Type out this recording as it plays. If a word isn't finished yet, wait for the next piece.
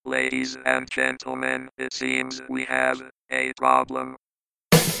Ladies and gentlemen, it seems we have a problem.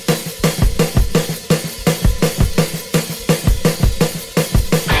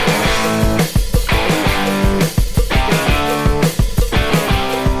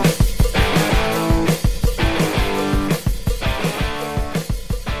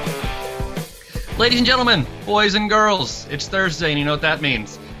 Ladies and gentlemen, boys and girls, it's Thursday and you know what that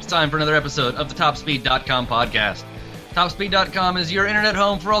means. It's time for another episode of the TopSpeed.com podcast. TopSpeed.com is your internet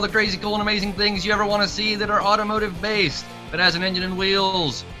home for all the crazy, cool, and amazing things you ever want to see that are automotive-based. If it has an engine and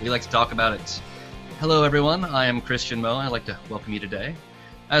wheels, we like to talk about it. Hello, everyone. I am Christian Moe. I'd like to welcome you today.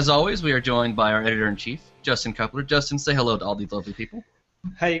 As always, we are joined by our editor-in-chief, Justin Coupler. Justin, say hello to all these lovely people.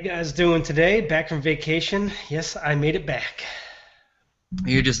 How you guys doing today? Back from vacation? Yes, I made it back.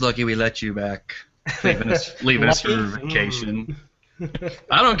 You're just lucky we let you back. Leaving us for vacation.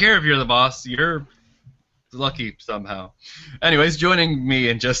 I don't care if you're the boss. You're lucky somehow. Anyways, joining me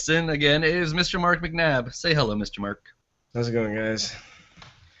and Justin again is Mr. Mark McNabb. Say hello, Mr. Mark. How's it going, guys?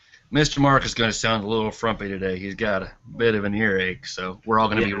 Mr. Mark is going to sound a little frumpy today. He's got a bit of an earache, so we're all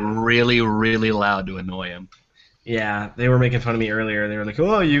going to be really, really loud to annoy him. Yeah, they were making fun of me earlier. They were like,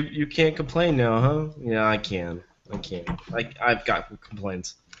 "Oh, you can't complain now, huh?" Yeah, I can. I've got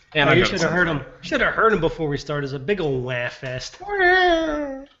complaints. And you should have heard him. Should have heard him before we started. It's a big old waff fest.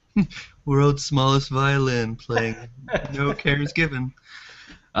 World's smallest violin playing. No cares given.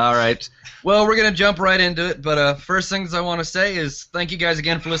 All right. Well, we're going to jump right into it, but first things I want to say is thank you guys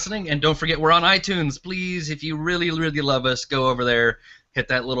again for listening, and don't forget we're on iTunes. Please, if you really, really love us, go over there, hit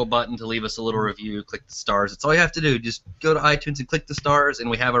that little button to leave us a little review, click the stars. That's all you have to do. Just go to iTunes and click the stars, and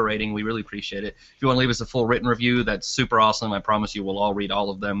we have a rating. We really appreciate it. If you want to leave us a full written review, that's super awesome. I promise you we'll all read all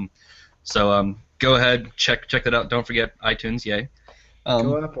of them. So go ahead, check that out. Don't forget iTunes, yay.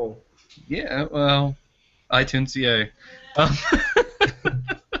 Go Apple. Yeah, well, iTunes, yay. But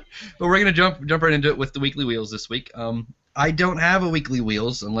we're going to jump right into it with the weekly wheels this week. I don't have a weekly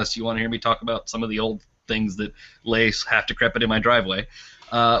wheels unless you want to hear me talk about some of the old things that lay half decrepit in my driveway.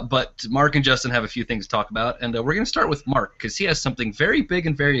 But Mark and Justin have a few things to talk about, and we're going to start with Mark because he has something very big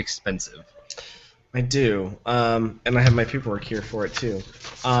and very expensive. I do, and I have my paperwork here for it too.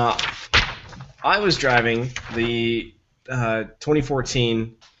 I was driving the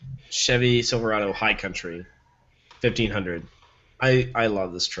 2014 Chevy Silverado High Country 1500. I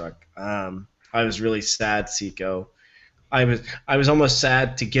love this truck. I was really sad to see it go. I was almost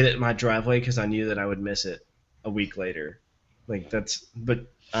sad to get it in my driveway because I knew that I would miss it a week later. Yeah,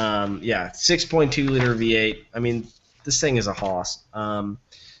 6.2 liter V8. I mean, this thing is a hoss.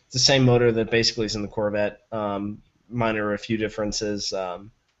 It's the same motor that basically is in the Corvette. Minor a few differences,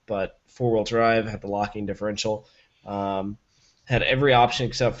 but four-wheel drive, had the locking differential, had every option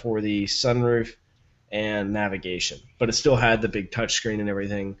except for the sunroof and navigation, but it still had the big touchscreen and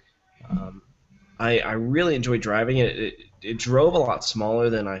everything. I really enjoyed driving it. It drove a lot smaller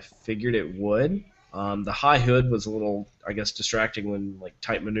than I figured it would. The high hood was a little, I guess, distracting when like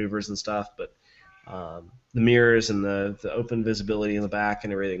tight maneuvers and stuff, but the mirrors and the open visibility in the back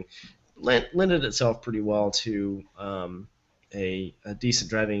and everything lended itself pretty well to a decent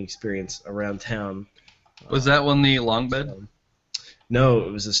driving experience around town. Was that one the long bed? No,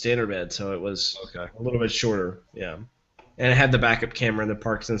 it was a standard bed, so it was a little bit shorter, yeah. And it had the backup camera and the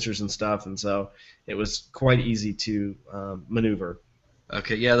park sensors and stuff, and so it was quite easy to maneuver.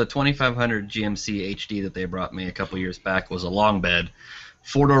 Okay, yeah, the 2500 GMC HD that they brought me a couple years back was a long bed.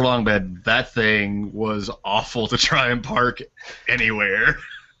 Four-door long bed, that thing was awful to try and park anywhere.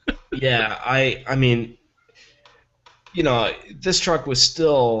 Yeah, I mean, you know, this truck was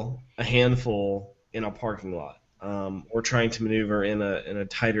still a handful in a parking lot. Or trying to maneuver in a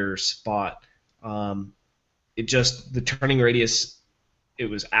tighter spot. The turning radius, it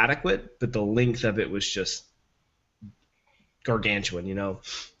was adequate, but the length of it was just gargantuan, you know.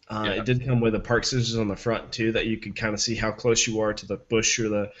 It did come with a park sensors on the front, too, that you could kind of see how close you are to the bush or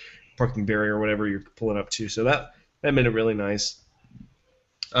the parking barrier or whatever you're pulling up to. So that made it really nice.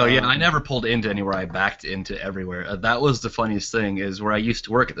 Oh, yeah, I never pulled into anywhere. I backed into everywhere. That was the funniest thing, is where I used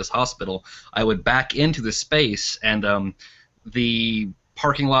to work at this hospital, I would back into the space, and the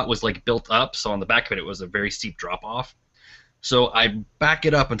parking lot was, like, built up, so on the back of it was a very steep drop-off. So I back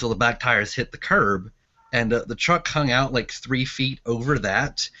it up until the back tires hit the curb, and the truck hung out, like, 3 feet over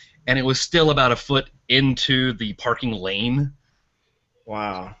that, and it was still about a foot into the parking lane.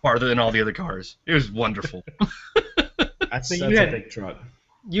 Wow. Farther than all the other cars. It was wonderful. That's a big truck.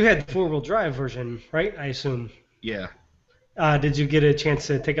 You had the four-wheel drive version, right? I assume. Yeah. Did you get a chance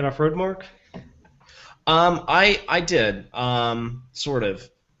to take it off-road, Mark? I did, sort of.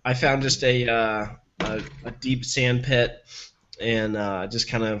 I found just a deep sand pit and just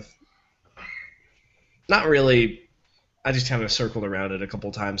kind of Not really. I just kind of circled around it a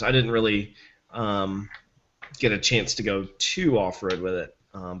couple times. I didn't really get a chance to go too off-road with it.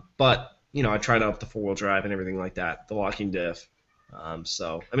 But, I tried out the four-wheel drive and everything like that, the locking diff.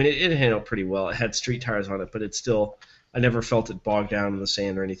 So, I mean, it handled pretty well. It had street tires on it, but it's still, I never felt it bogged down in the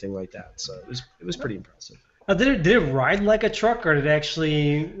sand or anything like that. So it was pretty impressive. Did it ride like a truck, or are they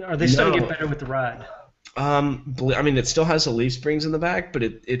starting to get better with the ride? I mean, it still has the leaf springs in the back, but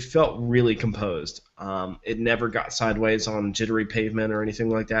it felt really composed. It never got sideways on jittery pavement or anything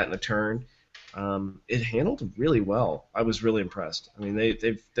like that in a turn. It handled really well. I was really impressed. I mean,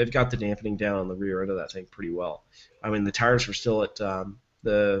 they've got the dampening down on the rear end of that thing pretty well. I mean, the tires were still at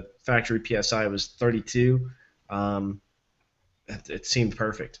the factory PSI was 32. It seemed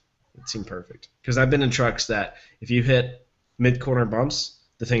perfect. It seemed perfect because I've been in trucks that if you hit mid-corner bumps,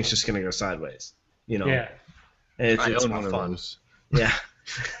 the thing's just going to go sideways. Yeah. It's not fun. Yeah.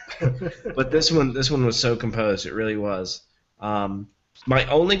 But this one was so composed. It really was. My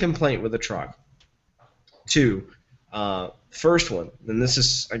only complaint with the truck, first one, and this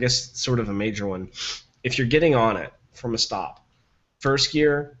is, I guess, sort of a major one. If you're getting on it from a stop, first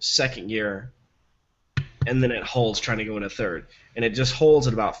gear, second gear, and then it holds trying to go into third. And it just holds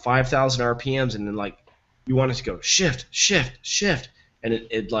at about 5,000 RPMs, and then, you want it to go shift, shift, shift. And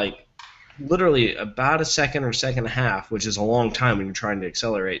it literally about a second or second and a half, which is a long time when you're trying to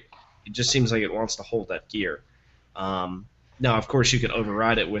accelerate, it just seems like it wants to hold that gear. Now, of course, you can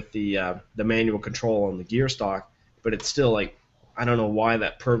override it with the manual control on the gear stock, but it's still I don't know why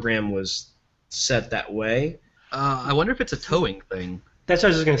that program was set that way. I wonder if it's a towing thing. That's what I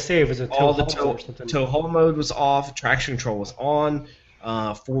was just going to say. If it's a tow haul mode was off, traction control was on,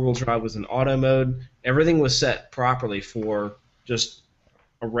 four-wheel drive was in auto mode. Everything was set properly for just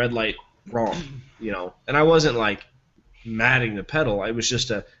a red light wrong, And I wasn't matting the pedal. It was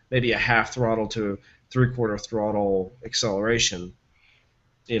just maybe a half throttle to three-quarter throttle acceleration.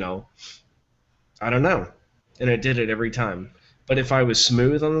 I don't know, and it did it every time. But if I was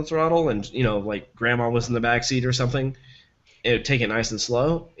smooth on the throttle and grandma was in the back seat or something, it would take it nice and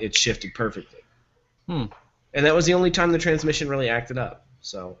slow. It shifted perfectly. And that was the only time the transmission really acted up.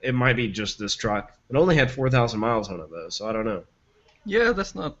 So it might be just this truck. It only had 4,000 miles on it though, so I don't know. Yeah,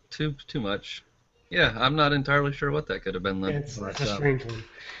 that's not too much. Yeah, I'm not entirely sure what that could have been then. Yeah, it's a strange one.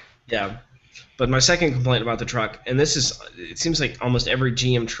 Yeah, but my second complaint about the truck, and it seems like almost every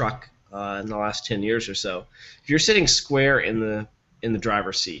GM truck in the last 10 years or so, if you're sitting square in the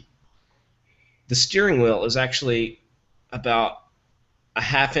driver's seat, the steering wheel is actually about a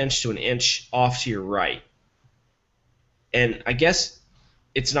half inch to an inch off to your right. And I guess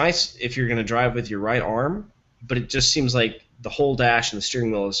it's nice if you're going to drive with your right arm, but it just seems like the whole dash and the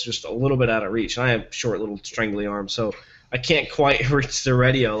steering wheel is just a little bit out of reach. And I have short, little, strangly arms, so I can't quite reach the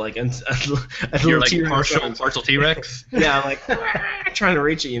radio. You're like partial T-Rex? Yeah, I'm trying to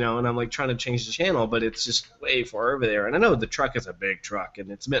reach it, and I'm trying to change the channel, but it's just way far over there. And I know the truck is a big truck,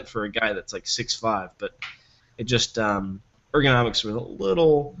 and it's meant for a guy that's 6'5", but it just ergonomics was a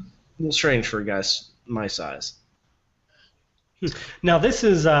little strange for a guy my size. Now this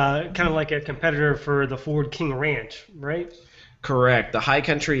is kind of like a competitor for the Ford King Ranch, right? Correct. The High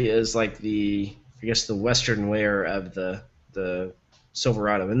Country is the western wear of the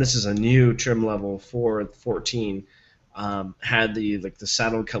Silverado, and this is a new trim level for 14. Had the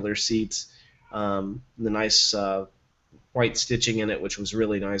saddle color seats, the nice white stitching in it, which was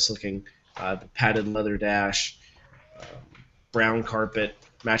really nice looking. The padded leather dash, brown carpet,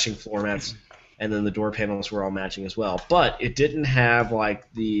 matching floor mats, and then the door panels were all matching as well. But it didn't have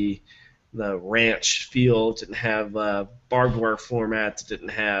the ranch feel. It didn't have barbed wire floor mats. It didn't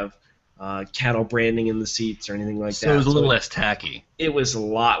have cattle branding in the seats or anything like that. So it was a little less tacky. It was a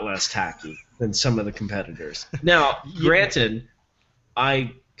lot less tacky than some of the competitors. Now, granted,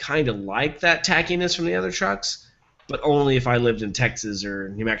 I kind of like that tackiness from the other trucks, but only if I lived in Texas or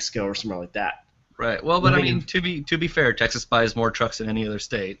New Mexico or somewhere like that. Right. Well, but I mean, to be fair, Texas buys more trucks than any other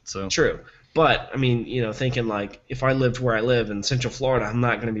state. So true. But I mean, thinking if I lived where I live in Central Florida, I'm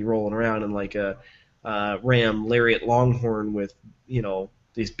not going to be rolling around in a Ram Lariat Longhorn with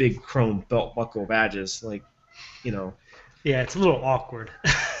these big chrome belt buckle badges, Yeah, it's a little awkward.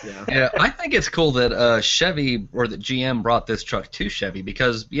 Yeah, I think it's cool that Chevy or that GM brought this truck to Chevy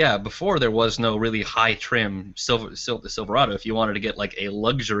because before there was no really high trim Silverado. If you wanted to get a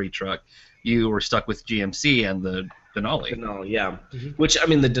luxury truck, you were stuck with GMC and the Denali. Denali, yeah. Mm-hmm. Which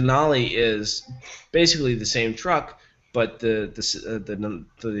the Denali is basically the same truck, but the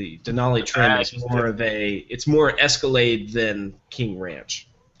Denali trim is more Escalade than King Ranch.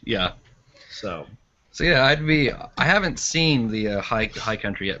 Yeah. So. So yeah, I haven't seen the High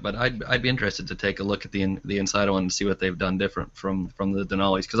Country yet, but I'd be interested to take a look at the inside one and see what they've done different from the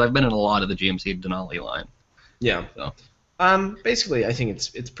Denali's, because I've been in a lot of the GMC Denali line. Yeah. So. Basically, I think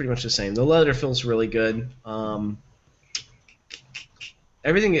it's pretty much the same. The leather feels really good.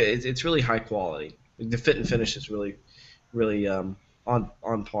 Everything it's really high quality. The fit and finish is really on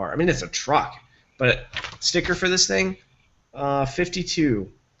par. I mean, it's a truck, but sticker for this thing,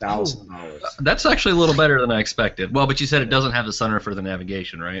 $52,000. That's actually a little better than I expected. Well, but you said it doesn't have the sunroof for the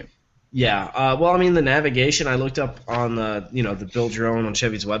navigation, right? Yeah. Well, I mean, the navigation I looked up on the Build Your Own on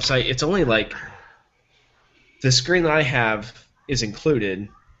Chevy's website. It's only like the screen that I have is included,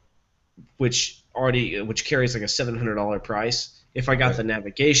 which carries like a $700 price. If I got the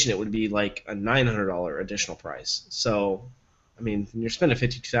navigation, it would be like a $900 additional price. So, I mean, when you're spending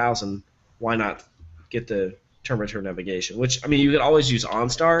 $52,000, why not get the turbo navigation? Which, I mean, you could always use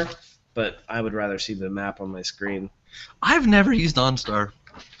OnStar, but I would rather see the map on my screen. I've never used OnStar.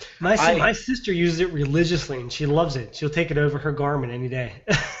 My sister uses it religiously, and she loves it. She'll take it over her Garmin any day.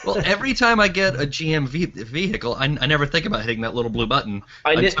 Well, every time I get a GM vehicle, I never think about hitting that little blue button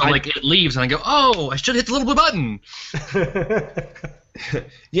until it leaves, and I go, oh, I should hit the little blue button.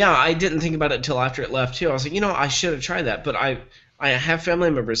 Yeah, I didn't think about it until after it left, too. I was like, I should have tried that. But I have family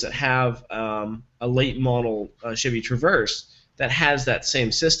members that have a late model Chevy Traverse that has that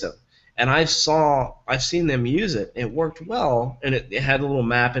same system. And I've seen them use it. It worked well, and it had a little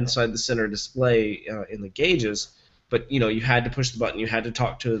map inside the center display in the gauges. But you had to push the button. You had to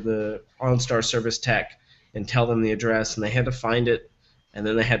talk to the OnStar service tech and tell them the address, and they had to find it, and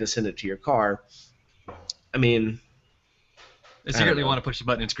then they had to send it to your car. I mean, I secretly want to push the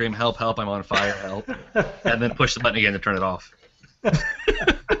button and scream, "Help! Help! I'm on fire! Help!" and then push the button again to turn it off.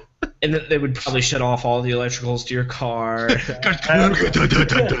 And then they would probably shut off all the electricals to your car.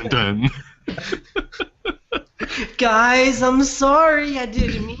 Guys, I'm sorry. I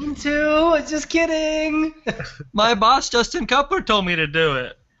didn't mean to. Just kidding. My boss, Justin Cupler, told me to do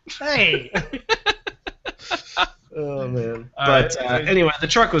it. Hey. Oh, man. Anyway, the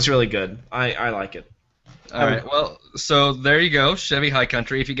truck was really good. I like it. All right. Well, so there you go, Chevy High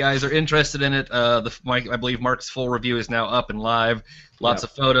Country. If you guys are interested in it, I believe Mark's full review is now up and live. Lots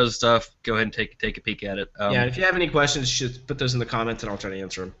of photos, stuff. Go ahead and take a peek at it. Yeah, if you have any questions, just put those in the comments, and I'll try to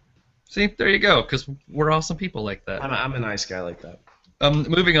answer them. See, there you go, because we're awesome people like that. I'm a nice guy like that.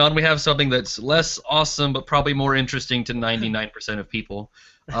 Moving on, we have something that's less awesome, but probably more interesting to 99% of people.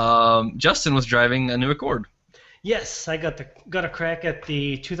 Justin was driving a new Accord. Yes, I got a crack at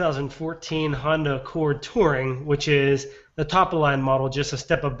the 2014 Honda Accord Touring, which is the top of the line model, just a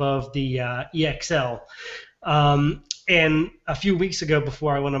step above the EXL. And a few weeks ago,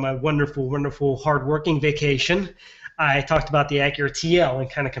 before I went on my wonderful, wonderful, hard-working vacation, I talked about the Acura TL and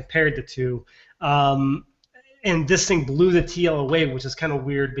kind of compared the two. And this thing blew the TL away, which is kind of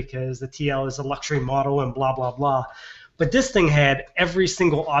weird because the TL is a luxury model and blah, blah, blah. But this thing had every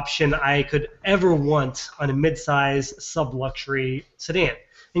single option I could ever want on a midsize sub-luxury sedan.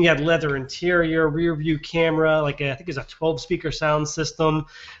 And you had leather interior, rear view camera, I think it was a 12-speaker sound system.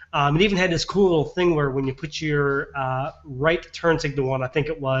 It even had this cool little thing where when you put your right turn signal on, I think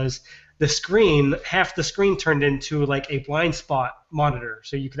it was, the screen, half the screen turned into like a blind spot monitor.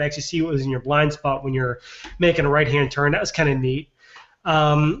 So you could actually see what was in your blind spot when you're making a right-hand turn. That was kind of neat.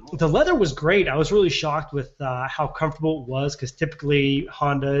 The leather was great. I was really shocked with how comfortable it was, because typically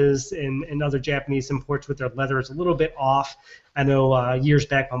Hondas and other Japanese imports with their leather is a little bit off. I know years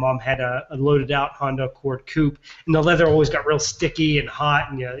back my mom had a loaded out Honda Accord Coupe, and the leather always got real sticky and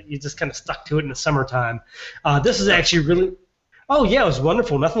hot, and you just kind of stuck to it in the summertime. This is actually really... Oh, yeah, it was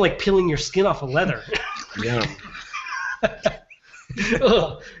wonderful. Nothing like peeling your skin off of leather. Yeah.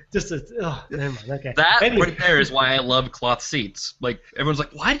 Ugh, never mind. Okay. That right there is why I love cloth seats. Like, everyone's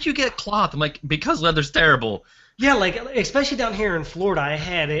like, why did you get cloth? I'm like, because leather's terrible. Yeah, especially down here in Florida, I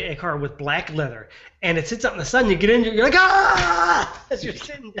had a car with black leather, and it sits out in the sun. You get in, you're like, ah, as you're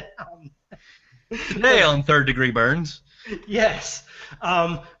sitting down. Today on Third Degree Burns. Yes.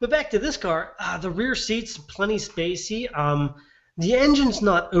 But back to this car, the rear seat's plenty spacey. The engine's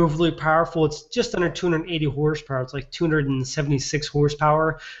not overly powerful. It's just under 280 horsepower. It's like 276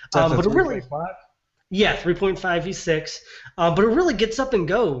 horsepower. But it really, yeah, 3.5 V6. But it really gets up and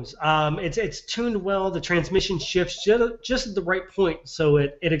goes. It's tuned well. The transmission shifts just at the right point, so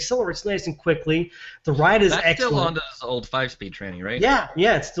it accelerates nice and quickly. The ride is excellent. Still on this old 5-speed tranny, right? Yeah,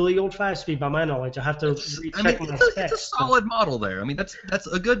 it's still the old 5-speed by my knowledge. I have to recheck my specs. It's a solid model there. I mean, that's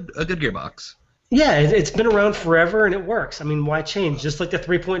a good gearbox. Yeah, it's been around forever, and it works. I mean, why change? Just like the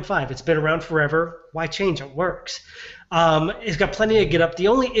 3.5, it's been around forever. Why change? It works. It's got plenty of get up. The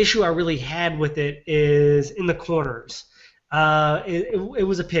only issue I really had with it is in the corners. It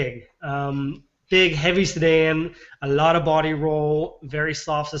was a pig. Big, heavy sedan, a lot of body roll, very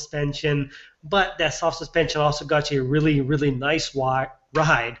soft suspension, but that soft suspension also got you a really, really nice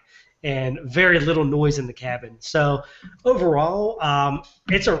ride and very little noise in the cabin. So overall,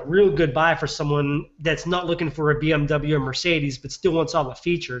 it's a real good buy for someone that's not looking for a BMW or Mercedes but still wants all the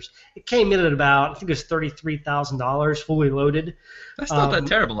features. It came in at about, I think it was $33,000 fully loaded. That's not that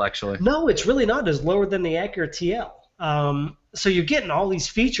terrible, actually. No, it's really not. It's lower than the Acura TL. So you're getting all these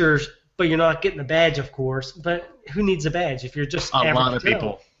features, but you're not getting the badge, of course. But who needs a badge if you're just A lot of Joe?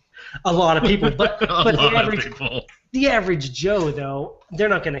 people. A lot of people. But People. the average Joe, though, they're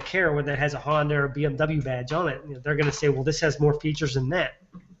not going to care whether it has a Honda or a BMW badge on it. You know, they're going to say, well, this has more features than that.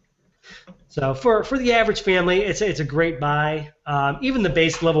 So for the average family, it's a great buy. Even the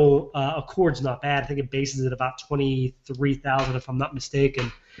base level Accord's not bad. I think it bases at about $23,000 if I'm not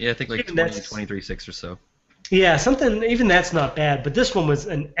mistaken. Yeah, I think like 23.6 or so. Yeah, even that's not bad, but this one was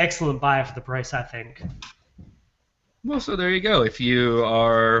an excellent buy for the price, I think. Well, so there you go. If you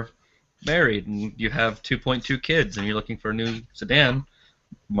are married and you have 2.2 kids and you're looking for a new sedan,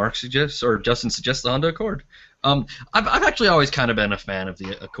 Justin suggests the Honda Accord. I've actually always kind of been a fan of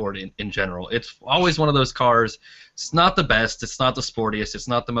the Accord in general. It's always one of those cars. It's not the best. It's not the sportiest. It's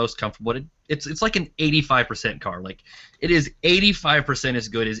not the most comfortable. It's like an 85% car. Like, it is 85% as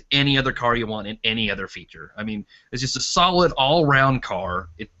good as any other car you want in any other feature. I mean, it's just a solid all-round car.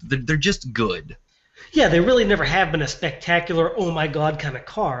 They're just good. Yeah, they really never have been a spectacular, oh my god kind of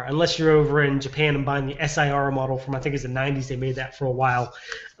car, unless you're over in Japan and buying the SIR model from, I think it's the 90s. They made that for a while.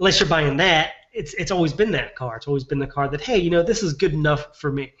 Unless you're buying that, it's always been that car. It's always been the car that, hey, this is good enough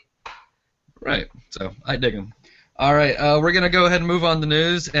for me. Right. So I dig them. All right, we're going to go ahead and move on to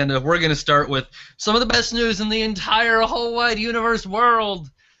news, and we're going to start with some of the best news in the entire whole wide universe world.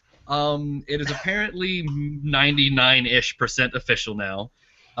 It is apparently 99-ish% official now.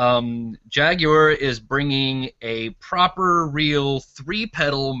 Jaguar is bringing a proper, real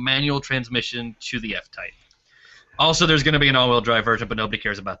 3-pedal manual transmission to the F-Type. Also, there's going to be an all-wheel drive version, but nobody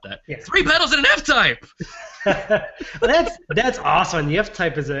cares about that. Yeah. 3 pedals in an F-Type! That's awesome. The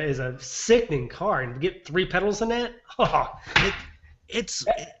F-Type is a sickening car, and to get 3 pedals in that, it's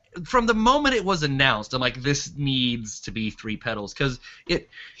from the moment it was announced, I'm like, this needs to be 3 pedals, because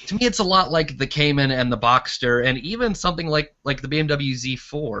to me it's a lot like the Cayman and the Boxster, and even something like the BMW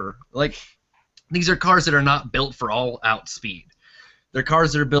Z4. Like, these are cars that are not built for all-out speed. They're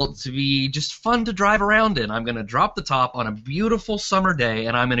cars that are built to be just fun to drive around in. I'm going to drop the top on a beautiful summer day,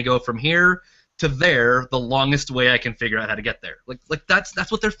 and I'm going to go from here to there the longest way I can figure out how to get there. Like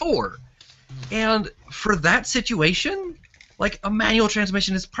that's what they're for. And for that situation, like, a manual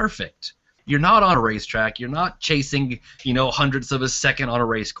transmission is perfect. You're not on a racetrack. You're not chasing, hundredths of a second on a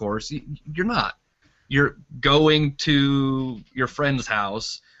race course. You're not. You're going to your friend's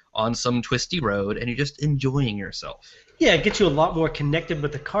house on some twisty road, and you're just enjoying yourself. Yeah, it gets you a lot more connected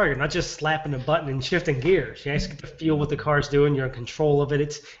with the car. You're not just slapping a button and shifting gears. You actually get to feel what the car's doing. You're in control of it.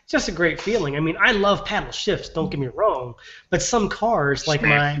 It's just a great feeling. I mean, I love paddle shifts, don't get me wrong, but some cars, like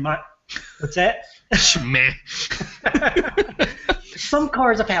my what's that? Schmeh. Some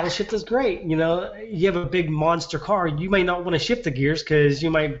cars, a paddle shift is great. You have a big monster car, you may not want to shift the gears because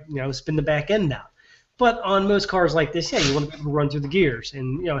you might, spin the back end out. But on most cars like this, yeah, you want to be able to run through the gears.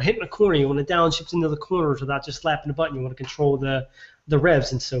 And, hitting a corner, you want to downshift into the corners without just slapping a button. You want to control the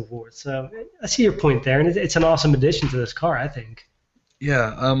revs and so forth. So I see your point there, and it's an awesome addition to this car, I think.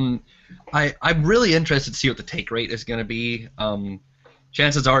 Yeah, I'm really interested to see what the take rate is going to be.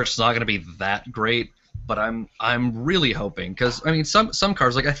 Chances are it's not going to be that great, but I'm really hoping, because, I mean, some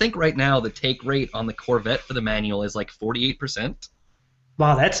cars, like, I think right now the take rate on the Corvette for the manual is like 48%.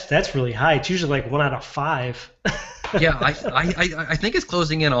 Wow, that's really high. It's usually like 1 out of 5. Yeah, I think it's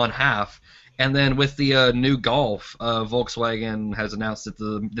closing in on half. And then with the new Golf, Volkswagen has announced that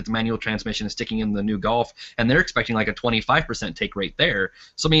the manual transmission is sticking in the new Golf, and they're expecting like a 25% take rate there.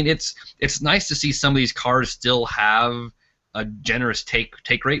 So, I mean, it's nice to see some of these cars still have a generous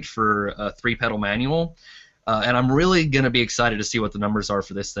take rate for a 3-pedal manual. And I'm really going to be excited to see what the numbers are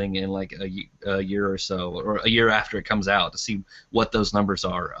for this thing in like a year or so, or a year after it comes out, to see what those numbers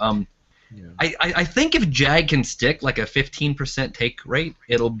are. Yeah. I think if Jag can stick like a 15% take rate,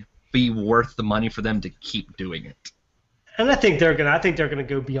 it'll be worth the money for them to keep doing it. And I think they're gonna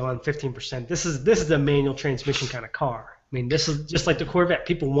go beyond 15%. This is a manual transmission kind of car. I mean, this is just like the Corvette.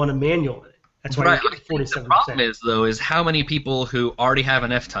 People want a manual in it. That's why you get 47%. The problem is how many people who already have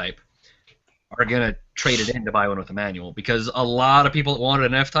an F-Type are going to trade it in to buy one with a manual, because a lot of people that wanted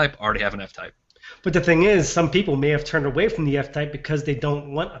an F-Type already have an F-Type. But the thing is, some people may have turned away from the F-Type because they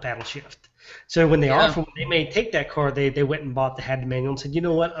don't want a paddle shift. So when they offer, they may take that car, they went and bought the had the manual and said, you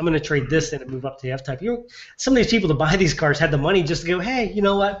know what, I'm going to trade this in and move up to the F-Type. Some of these people to buy these cars had the money just to go, hey, you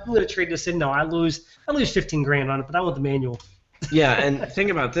know what, I'm going to trade this in. No, I lose 15 grand on it, but I want the manual. Yeah, and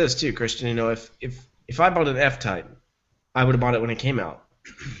think about this too, Christian. You know, if I bought an F-Type, I would have bought it when it came out.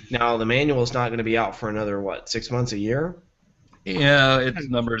 Now the manual is not going to be out for another 6 months, a year. Yeah, its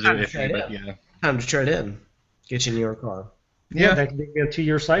numbers are iffy, but yeah. Time to trade in, get you a newer car. Yeah, that could be a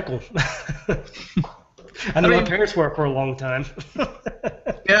 2-year cycle. I know my parents were for a long time.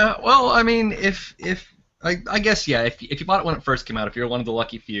 Yeah, well, I mean, if I guess if you bought it when it first came out, if you're one of the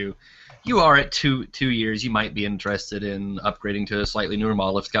lucky few, you are at 2 years. You might be interested in upgrading to a slightly newer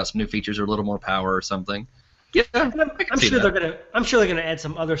model if it's got some new features or a little more power or something. Yeah, I'm sure they're gonna add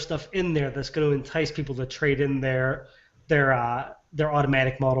some other stuff in there that's going to entice people to trade in their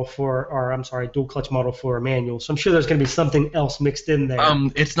automatic model dual clutch model for a manual. So I'm sure there's going to be something else mixed in there.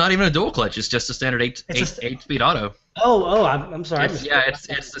 It's not even a dual clutch. It's just a standard 8-speed auto. I'm sorry.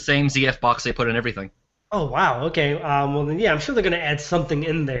 It's the same ZF box they put in everything. Oh wow. Okay. Well then, I'm sure they're going to add something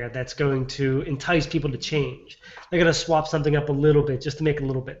in there that's going to entice people to change. They're going to swap something up a little bit just to make it a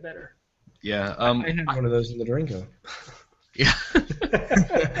little bit better. Yeah. I had one of those in the Durango. Yeah.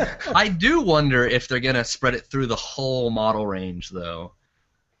 I do wonder if they're going to spread it through the whole model range, though.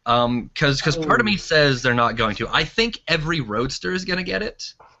 Because part of me says they're not going to. I think every Roadster is going to get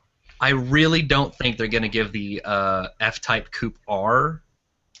it. I really don't think they're going to give the F-Type Coupe R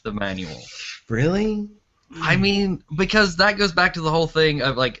the manual. Really? I mean, because that goes back to the whole thing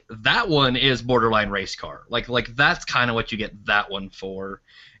of, that one is borderline race car. Like that's kind of what you get that one for.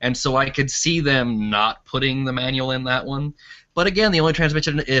 And so I could see them not putting the manual in that one. But again, the only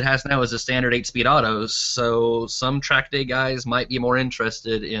transmission it has now is a standard 8-speed auto, so some track day guys might be more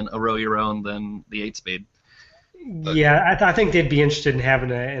interested in a row your own than the 8-speed. Yeah, I think they'd be interested in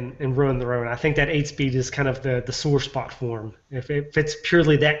having and rowing their own. I think that 8-speed is kind of the sore spot for them. If it's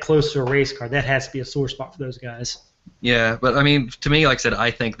purely that close to a race car, that has to be a sore spot for those guys. Yeah, but I mean, to me, like I said,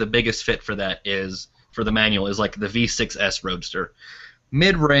 I think the biggest fit for that for the manual is like the V6S Roadster.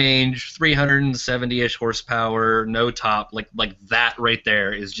 Mid-range, 370-ish horsepower, no top, like that right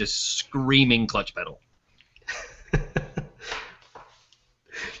there is just screaming clutch pedal.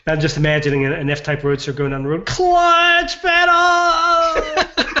 I'm just imagining an F-Type Roadster going down the road, clutch pedal!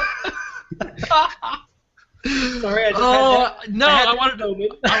 Sorry, I just had that. No, I want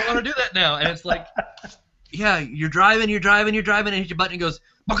to do that now. And it's like, yeah, you're driving, and hit your button, and it goes,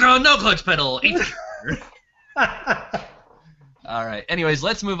 no clutch pedal. All right. Anyways,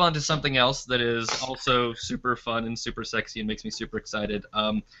 let's move on to something else that is also super fun and super sexy and makes me super excited.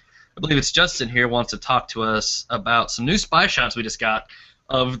 I believe it's Justin here wants to talk to us about some new spy shots we just got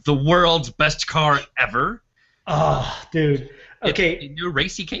of the world's best car ever. Oh, dude. Okay. A new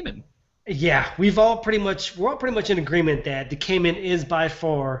racy Cayman. Yeah, we're all pretty much in agreement that the Cayman is by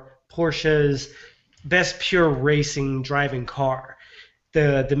far Porsche's best pure racing driving car.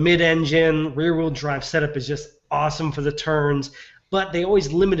 The mid-engine rear-wheel drive setup is just awesome for the turns, but they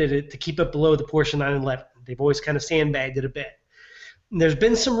always limited it to keep it below the Porsche 911. They've always kind of sandbagged it a bit. And there's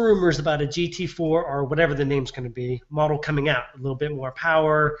been some rumors about a GT4 or whatever the name's going to be model coming out, a little bit more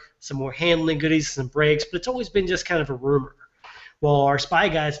power, some more handling goodies, some brakes, but it's always been just kind of a rumor. Well, our spy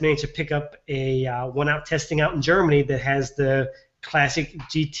guys managed to pick up a one out testing out in Germany that has the classic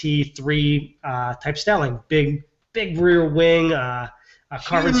GT3 type styling, big rear wing,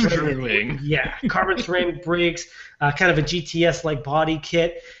 carbon ceramic brakes, kind of a GTS-like body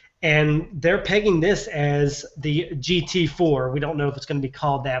kit, and they're pegging this as the GT4. We don't know if it's going to be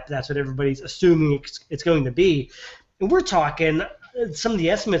called that, but that's what everybody's assuming it's going to be. And we're talking, some of the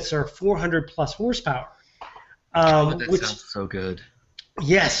estimates are 400-plus horsepower. That sounds so good.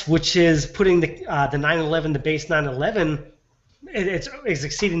 Yes, which is putting the 911, the base 911, it's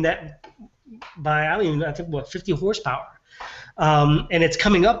exceeding that by, I think 50 horsepower. And it's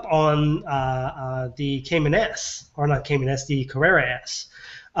coming up on the Cayman S, or not Cayman S, the Carrera S.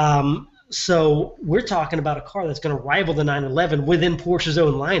 So we're talking about a car that's going to rival the 911 within Porsche's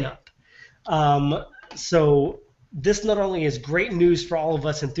own lineup. So this not only is great news for all of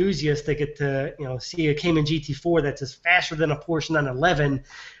us enthusiasts that get to see a Cayman GT4 that's as faster than a Porsche 911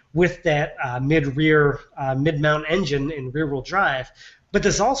 with that mid-mount engine and rear-wheel drive, but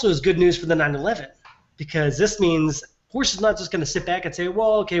this also is good news for the 911 because this means Porsche is not just going to sit back and say,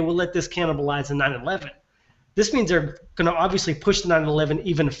 well, okay, we'll let this cannibalize the 911. This means they're going to obviously push the 911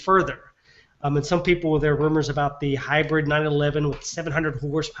 even further. And some people, there are rumors about the hybrid 911 with 700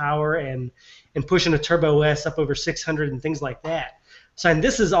 horsepower and pushing a Turbo S up over 600 and things like that. So, and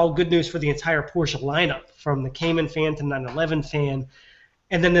this is all good news for the entire Porsche lineup, from the Cayman fan to 911 fan.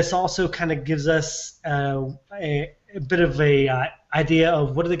 And then this also kind of gives us a bit of a idea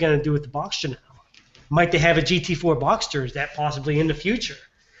of what are they going to do with the Boxster now. Might they have a GT4 Boxster? Is that possibly in the future?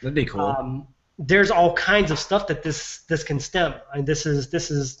 That'd be cool. There's all kinds of stuff that this can stem. I mean, this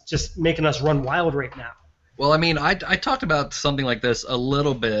is just making us run wild right now. Well, I mean, I talked about something like this a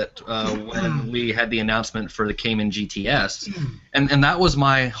little bit when we had the announcement for the Cayman GTS, and that was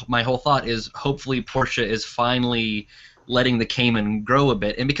my whole thought is hopefully Porsche is finally letting the Cayman grow a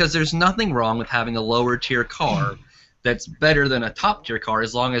bit, and because there's nothing wrong with having a lower tier car that's better than a top tier car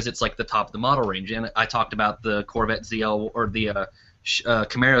as long as it's like the top of the model range. And I talked about the Corvette ZL or the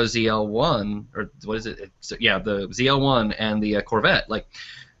Camaro ZL1 or what is it? Yeah, the ZL1 and the Corvette. Like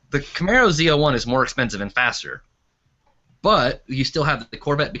the Camaro ZL1 is more expensive and faster, but you still have the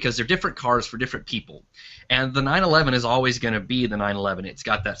Corvette because they're different cars for different people. And the 911 is always going to be the 911. It's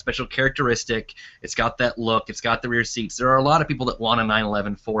got that special characteristic. It's got that look. It's got the rear seats. There are a lot of people that want a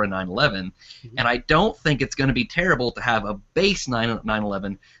 911 for a 911, and I don't think it's going to be terrible to have a base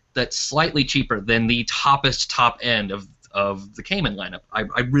 911 that's slightly cheaper than the top end of the Cayman lineup.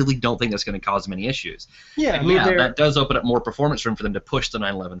 I really don't think that's going to cause many issues. Yeah, and that does open up more performance room for them to push the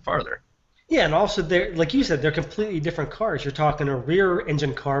 911 farther. Yeah, and also they're, like you said, they're completely different cars. You're talking a rear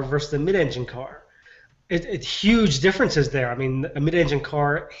engine car versus a mid-engine car. It's huge differences there. I mean, a mid-engine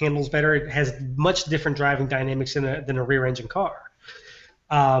car handles better. It has much different driving dynamics than a rear engine car.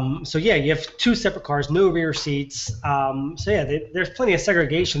 So yeah, you have two separate cars, no rear seats. So yeah, there's plenty of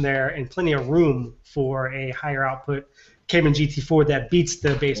segregation there and plenty of room for a higher output Cayman GT4 that beats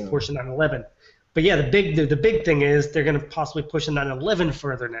the base Porsche 911. But yeah, the big thing is they're going to possibly push the 911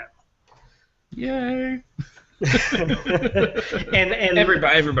 further now. Yay! and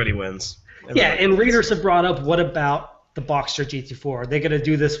everybody wins. And readers have brought up, what about the Boxster GT4? Are they going to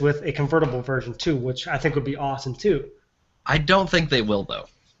do this with a convertible version too, which I think would be awesome too? I don't think they will though.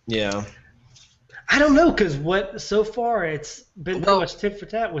 Yeah. I don't know, because so far it's been pretty much tit for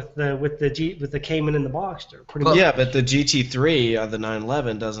tat with the Cayman and the Boxster. Yeah, but the GT3 of the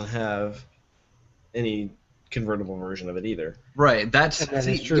 911 doesn't have any convertible version of it either. Right, that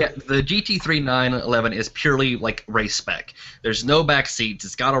is true. Yeah, the GT3 911 is purely like race spec. There's no back seats.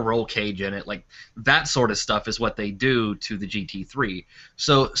 It's got a roll cage in it. Like that sort of stuff is what they do to the GT3.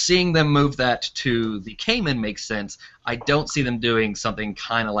 So seeing them move that to the Cayman makes sense. I don't see them doing something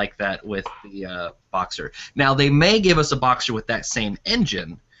kind of like that with the Boxster. Now they may give us a Boxster with that same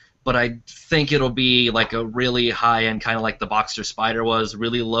engine, but I think it'll be like a really high-end, kind of like the Boxster Spider was,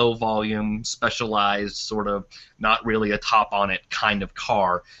 really low volume, specialized, sort of not really a top-on-it kind of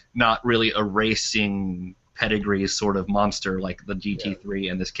car, not really a racing pedigree sort of monster like the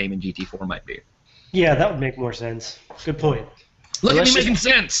GT3 and this Cayman GT4 might be. Yeah, that would make more sense. Good point. Look at me making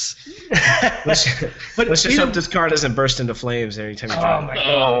sense! Let's just hope this car doesn't burst into flames every time you drive.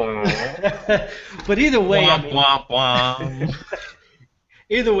 Oh, my God. But either way... Womp, womp, womp.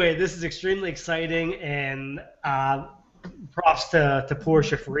 Either way, this is extremely exciting, and props to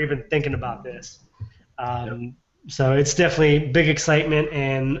Porsche for even thinking about this. So it's definitely big excitement,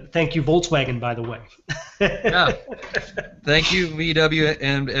 and thank you, Volkswagen, by the way. Yeah. Thank you, VW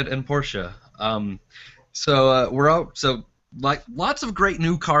and Porsche. So lots of great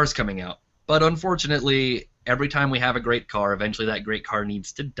new cars coming out, but unfortunately, every time we have a great car, eventually that great car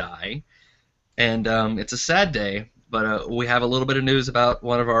needs to die, and it's a sad day. But we have a little bit of news about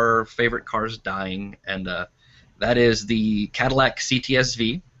one of our favorite cars dying, and that is the Cadillac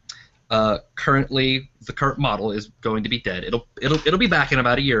CTS-V. Currently, the current model is going to be dead. It'll be back in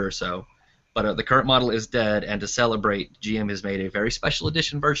about a year or so, but the current model is dead. And to celebrate, GM has made a very special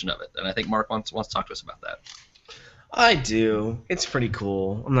edition version of it, and I think Mark wants to talk to us about that. I do. It's pretty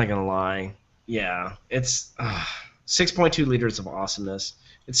cool. I'm not gonna lie. Yeah, it's 6.2 liters of awesomeness.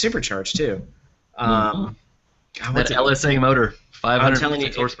 It's supercharged too. God, that LSA motor,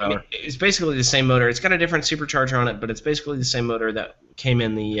 556 horsepower. It's basically the same motor. It's got a different supercharger on it, but it's basically the same motor that came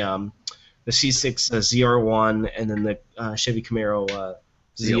in the C6 ZR1 and then the Chevy Camaro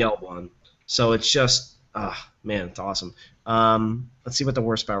ZL1. So it's just, man, it's awesome. Let's see what the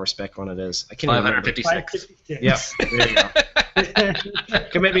horsepower spec on it is. I can't 556. Yeah, there you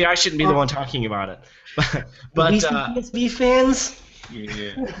go. Maybe I shouldn't be the one talking about it. But PSV fans.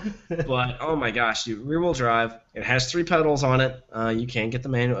 Yeah. But oh my gosh, dude, rear-wheel drive. It has 3 pedals on it. You can get the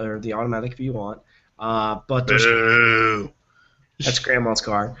manual or the automatic if you want. But there's that's Grandma's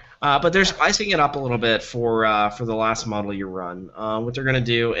car. But they're spicing it up a little bit for the last model you run. What they're gonna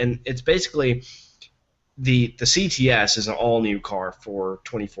do, and it's basically the CTS is an all-new car for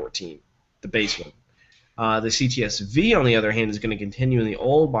 2014, the base one. The CTS-V, on the other hand, is going to continue in the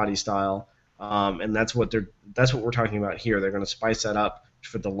old body style, and that's what we're talking about here. They're going to spice that up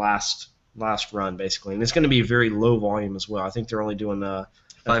for the last run, basically, and it's going to be very low volume as well. I think they're only doing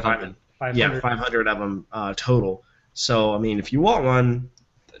 500. 500. Yeah, 500 of them total. So, I mean, if you want one,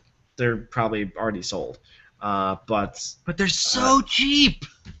 they're probably already sold. But they're so cheap.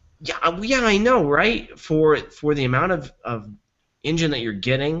 yeah, I know, right? For the amount of engine that you're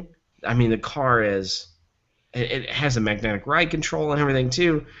getting, I mean, the car it has a magnetic ride control and everything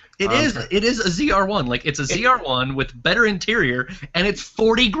too. It is a ZR1. Like, it's a ZR1 with better interior, and it's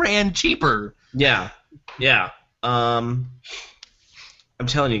 $40,000 cheaper. Yeah. I'm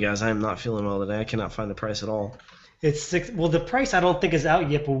telling you guys, I am not feeling well today. I cannot find the price at all. It's the price I don't think is out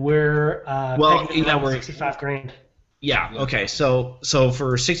yet, but we're pegging it around $65,000. Yeah. Okay. So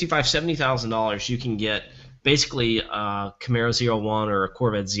for $70,000, you can get basically a Camaro ZR1 or a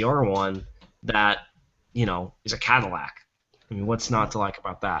Corvette ZR1 that is a Cadillac. I mean, what's not to like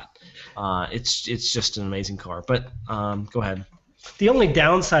about that? It's just an amazing car. But go ahead. The only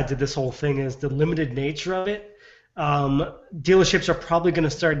downside to this whole thing is the limited nature of it. Dealerships are probably going to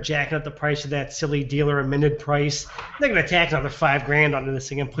start jacking up the price of that silly dealer amended price. They're going to tack another $5,000 onto this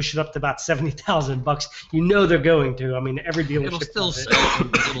thing and push it up to about $70,000. You know they're going to. I mean, every dealership. It'll still sell.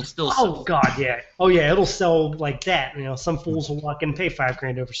 It'll still sell. Oh God, yeah. Oh yeah, it'll sell like that. Some fools will walk in and pay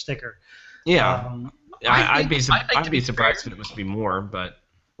 $5,000 over sticker. Yeah. I'd be surprised if it was to be more, but.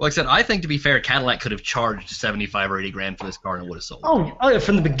 Like I said, I think to be fair, Cadillac could have charged $75,000 or $80,000 for this car and it would have sold. Oh yeah,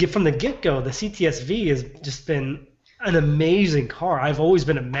 from the get-go, the CTS-V has just been an amazing car. I've always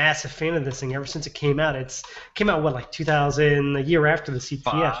been a massive fan of this thing ever since it came out. It came out like 2000, a year after the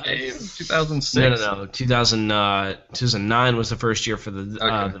CTS. 2006. No. 2009 was the first year for the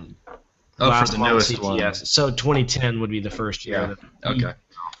for the newest CTS. one. So 2010 would be the first year. Yeah. Okay.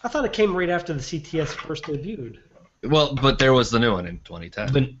 I thought it came right after the CTS first debuted. Well, but there was the new one in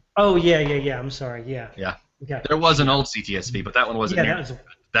 2010. Oh yeah. I'm sorry. Yeah. Yeah. Okay. There was an old CTS-V, but that one wasn't. Yeah,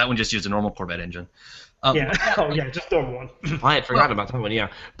 that one just used a normal Corvette engine. Just normal one. I had forgotten about that one, yeah.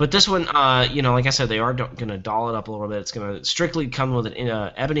 But this one, like I said, they are going to doll it up a little bit. It's going to strictly come with an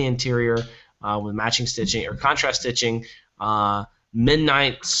ebony interior with matching stitching or contrast stitching,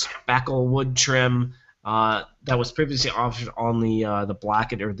 midnight spackle wood trim that was previously offered on the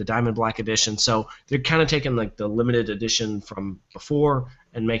black or the diamond black edition. So they're kind of taking like the limited edition from before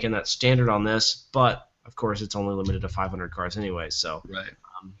and making that standard on this. But of course, it's only limited to 500 cars anyway. So right.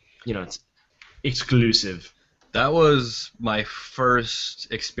 It's exclusive. That was my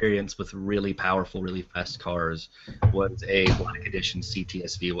first experience with really powerful, really fast cars. Was a Black Edition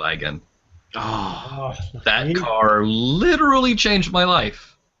CTS-V wagon. Oh, that car literally changed my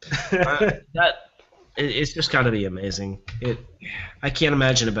life. It's just got to be amazing. I can't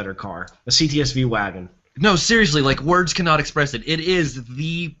imagine a better car. A CTS-V wagon. No, seriously, like words cannot express it. It is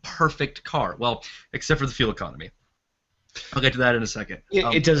the perfect car. Well, except for the fuel economy. I'll get to that in a second.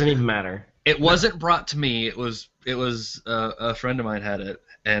 It doesn't even matter. It wasn't brought to me. It was a friend of mine had it,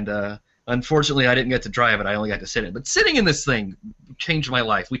 and unfortunately I didn't get to drive it. I only got to sit in it. But sitting in this thing changed my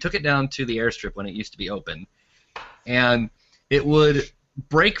life. We took it down to the airstrip when it used to be open, and it would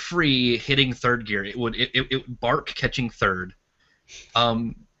break free hitting third gear. It would bark catching third,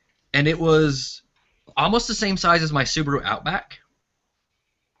 and it was almost the same size as my Subaru Outback.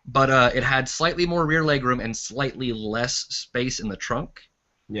 But it had slightly more rear legroom and slightly less space in the trunk.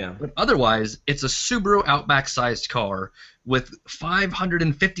 Yeah. But otherwise, it's a Subaru Outback-sized car with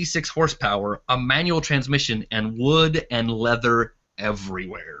 556 horsepower, a manual transmission, and wood and leather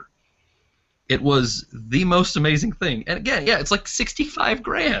everywhere. It was the most amazing thing. And again, yeah, it's like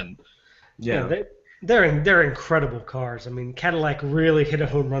 $65,000. Yeah, they're incredible cars. I mean, Cadillac really hit a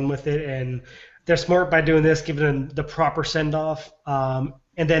home run with it, and they're smart by doing this, giving them the proper send-off.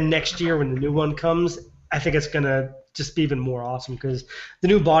 And then next year when the new one comes, I think it's going to just be even more awesome because the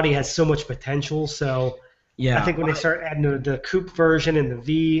new body has so much potential. So yeah, I think when they start adding the coupe version and the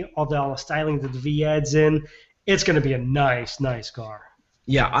V, all the styling that the V adds in, it's going to be a nice car.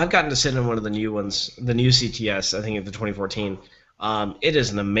 Yeah, I've gotten to sit in one of the new ones, the new CTS, I think of the 2014. It is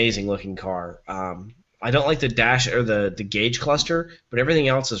an amazing looking car. I don't like the dash or the gauge cluster, but everything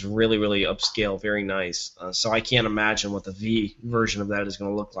else is really, really upscale, very nice. So I can't imagine what the V version of that is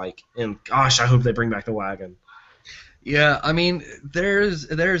going to look like. And gosh, I hope they bring back the wagon. Yeah, I mean,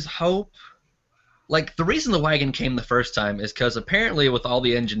 there's hope. Like, the reason the wagon came the first time is because apparently with all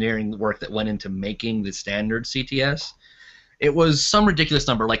the engineering work that went into making the standard CTS, it was some ridiculous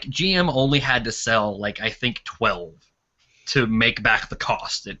number. Like, GM only had to sell, like, I think 12 to make back the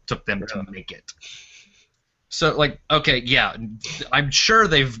cost it took them to make it. So, like, okay, yeah, I'm sure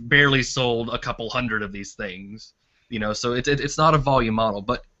they've barely sold a couple hundred of these things, so it's not a volume model.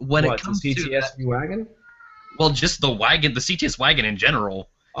 But when it comes the to CTS wagon? well, just the wagon, the CTS wagon in general.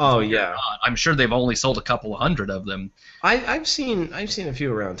 Oh yeah, I'm sure they've only sold a couple hundred of them. I've seen a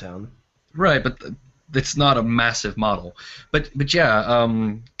few around town. Right, but it's not a massive model. But yeah,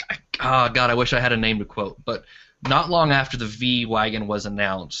 God, I wish I had a name to quote. But not long after the V wagon was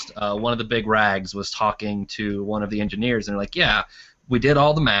announced, one of the big rags was talking to one of the engineers, and they're like, yeah, we did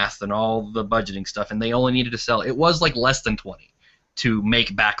all the math and all the budgeting stuff, and they only needed to sell. It was like less than 20 to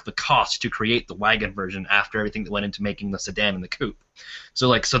make back the cost to create the wagon version after everything that went into making the sedan and the coupe.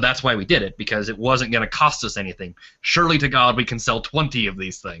 So that's why we did it, because it wasn't going to cost us anything. Surely to God we can sell 20 of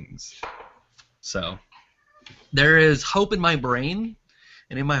these things. So there is hope in my brain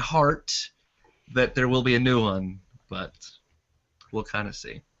and in my heart that there will be a new one, but we'll kind of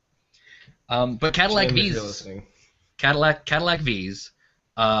see. But Cadillac V's,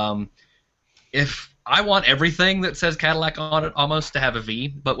 if I want everything that says Cadillac on it almost to have a V,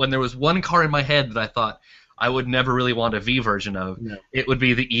 but when there was one car in my head that I thought I would never really want a V version of, it would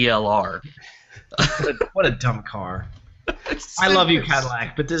be the ELR. What a dumb car. I love you,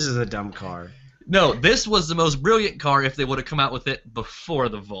 Cadillac, but this is a dumb car. No, this was the most brilliant car if they would have come out with it before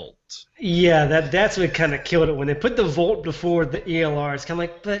the Volt. Yeah, that's what kind of killed it. When they put the Volt before the ELR, it's kind of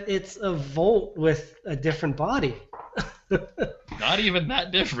like, but it's a Volt with a different body. Not even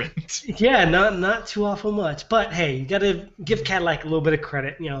that different. Yeah, not too awful much. But hey, you got to give Cadillac a little bit of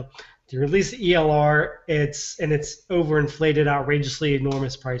credit. They released the ELR, it's overinflated, outrageously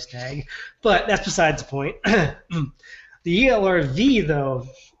enormous price tag. But that's besides the point. The ELR V, though,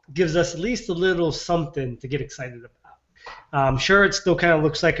 gives us at least a little something to get excited about. I'm sure it still kind of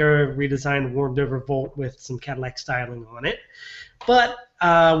looks like a redesigned, warmed-over Volt with some Cadillac styling on it. But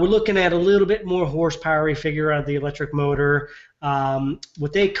we're looking at a little bit more horsepower figure out of the electric motor.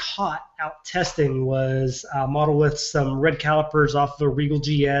 What they caught out testing was a model with some red calipers off the Regal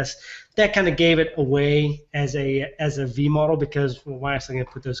GS. That kind of gave it away as a V model because why else are they going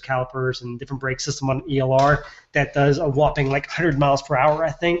to put those calipers and different brake system on ELR that does a whopping like 100 miles per hour,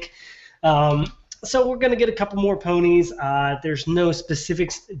 I think. So we're going to get a couple more ponies. There's no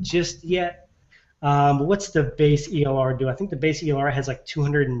specifics just yet. What's the base ELR do? I think the base ELR has like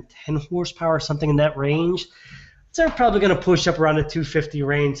 210 horsepower, something in that range. So they're probably going to push up around the 250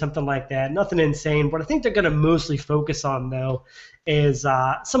 range, something like that. Nothing insane. What I think they're going to mostly focus on, though, is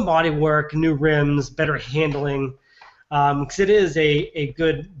some body work, new rims, better handling, because it is a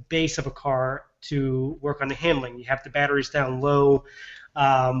good base of a car to work on the handling. You have the batteries down low,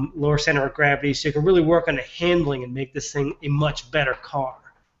 lower center of gravity, so you can really work on the handling and make this thing a much better car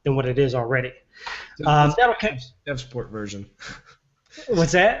than what it is already. F Sport version.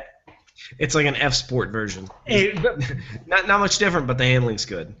 What's that? It's like an F Sport version. Not much different, but the handling's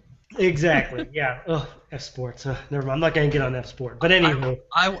good. Exactly. Yeah. Ugh, F Sports. Never mind. I'm not going to get on F Sport. But anyway.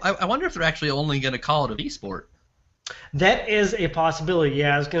 I wonder if they're actually only going to call it a V Sport. That is a possibility.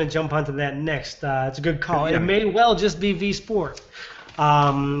 Yeah, I was going to jump onto that next. It's a good call. Yeah. It may well just be V Sport.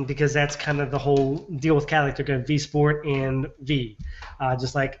 Because that's kind of the whole deal with Cadillac. They're going to V Sport and V,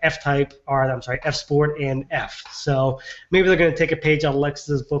 just like F Sport and F. So maybe they're going to take a page out of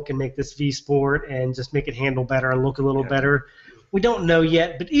Lexus's book and make this V Sport and just make it handle better and look a little better. We don't know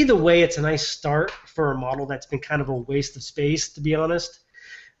yet, but either way, it's a nice start for a model that's been kind of a waste of space, to be honest.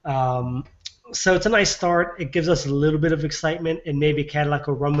 So it's a nice start. It gives us a little bit of excitement, and maybe Cadillac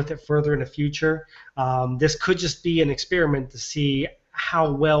will run with it further in the future. This could just be an experiment to see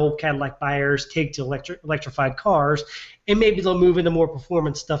how well Cadillac buyers take to electrified cars, and maybe they'll move into more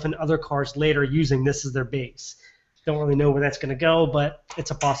performance stuff in other cars later using this as their base. Don't really know where that's going to go, but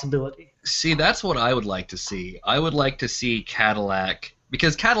it's a possibility. See, that's what I would like to see. I would like to see Cadillac,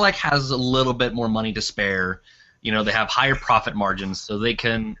 because Cadillac has a little bit more money to spare. They have higher profit margins, so they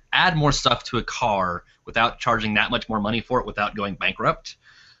can add more stuff to a car without charging that much more money for it without going bankrupt.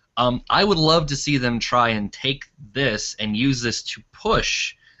 I would love to see them try and take this and use this to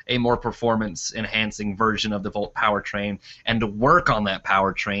push a more performance-enhancing version of the Volt powertrain and to work on that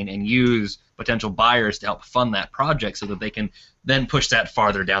powertrain and use potential buyers to help fund that project so that they can then push that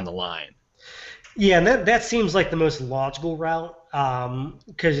farther down the line. Yeah, and that seems like the most logical route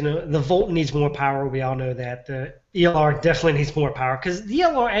because the Volt needs more power. We all know that. The ELR definitely needs more power because the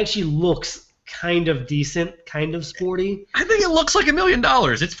ELR actually looks kind of decent, kind of sporty. I think it looks like $1 million.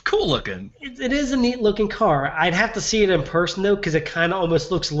 It's cool looking. It is a neat looking car. I'd have to see it in person though, because it kind of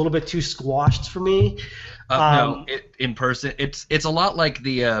almost looks a little bit too squashed for me. No, in person, it's a lot like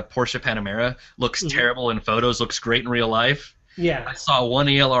the Porsche Panamera. Looks terrible in photos, looks great in real life. Yeah. I saw one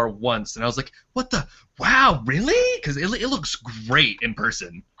ELR once, and I was like, what Wow, really? Because it looks great in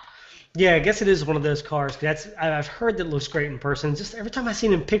person. Yeah, I guess it is one of those cars. I've heard that it looks great in person. Just every time I see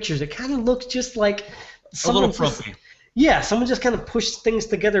it in pictures, it kind of looks just like A little someone frumpy. yeah, someone just kind of pushed things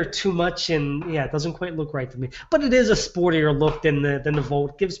together too much, and yeah, it doesn't quite look right to me. But it is a sportier look than the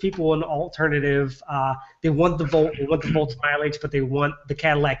Volt. It gives people an alternative. They want the Volt, they want the Volt's mileage, but they want the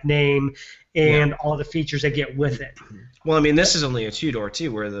Cadillac name and all the features they get with it. Well, I mean, this is only a two-door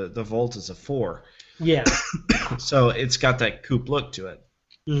too, where the Volt is a 4. Yeah. So it's got that coupe look to it.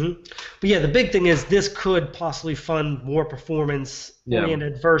 But yeah, the big thing is this could possibly fund more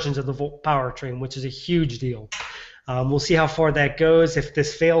performance-oriented versions of the Volt powertrain, which is a huge deal. We'll see how far that goes. If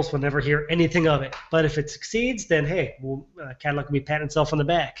this fails, we'll never hear anything of it. But if it succeeds, then hey, Cadillac will be patting itself on the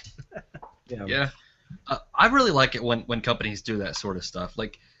back. Yeah. I really like it when companies do that sort of stuff.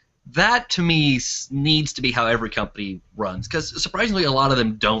 Like, that to me needs to be how every company runs. Because surprisingly, a lot of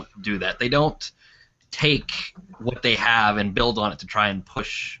them don't do that. They don't take what they have and build on it to try and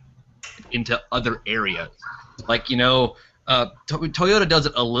push into other areas. Like, Toyota does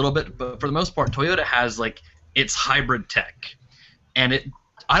it a little bit, but for the most part, Toyota has like its hybrid tech, and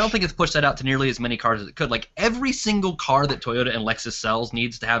I don't think it's pushed that out to nearly as many cars as it could. Like, every single car that Toyota and Lexus sells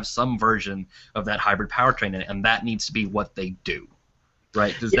needs to have some version of that hybrid powertrain in it, and that needs to be what they do.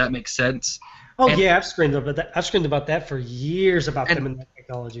 Right? Does that make sense? Oh, yeah, I've screamed about that for years about them and that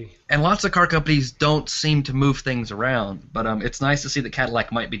technology. And lots of car companies don't seem to move things around, but it's nice to see that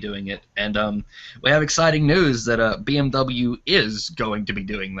Cadillac might be doing it. And we have exciting news that BMW is going to be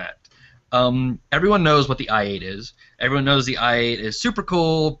doing that. Everyone knows what the i8 is. Everyone knows the i8 is super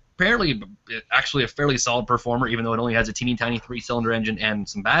cool, apparently actually a fairly solid performer, even though it only has a teeny tiny 3-cylinder engine and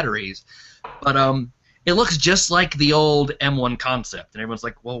some batteries. But it looks just like the old M1 concept, and everyone's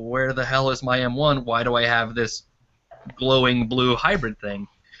like, well, where the hell is my M1? Why do I have this glowing blue hybrid thing?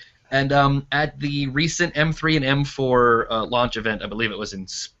 And at the recent M3 and M4 launch event, I believe it was in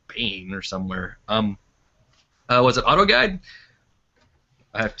Spain or somewhere, was it Auto Guide?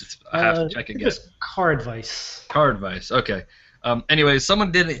 I have to check again. It was Car Advice. Car Advice, okay. Anyway,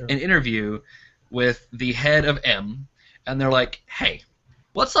 someone did an interview with the head of M, and they're like, hey,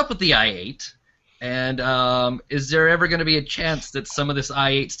 what's up with the i8? And is there ever going to be a chance that some of this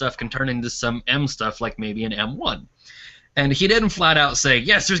i8 stuff can turn into some M stuff, like maybe an M1? And he didn't flat out say,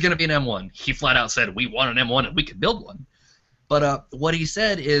 yes, there's going to be an M1. He flat out said, we want an M1 and we could build one. But what he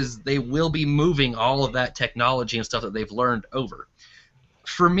said is they will be moving all of that technology and stuff that they've learned over.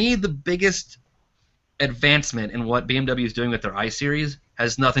 For me, the biggest advancement in what BMW is doing with their i-Series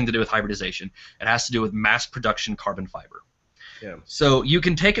has nothing to do with hybridization. It has to do with mass production carbon fiber. Yeah. So you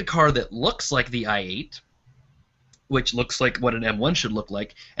can take a car that looks like the i8, which looks like what an M1 should look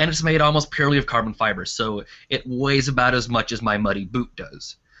like, and it's made almost purely of carbon fiber, so it weighs about as much as my muddy boot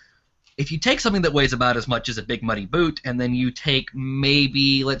does. If you take something that weighs about as much as a big muddy boot, and then you take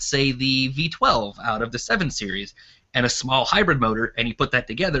maybe, let's say, the V12 out of the 7 Series and a small hybrid motor, and you put that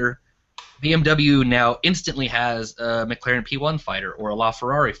together, BMW now instantly has a McLaren P1 fighter, or a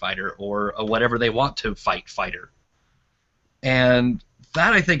LaFerrari fighter, or a whatever they want to fighter. And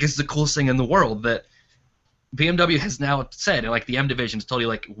that, I think, is the coolest thing in the world, that BMW has now said, and like the M division has told you,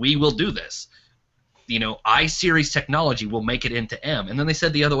 like, we will do this. I-Series technology will make it into M. And then they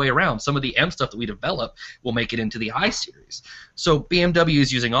said the other way around. Some of the M stuff that we develop will make it into the I-Series. So BMW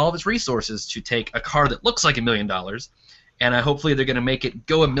is using all of its resources to take a car that looks like $1 million, and hopefully they're going to make it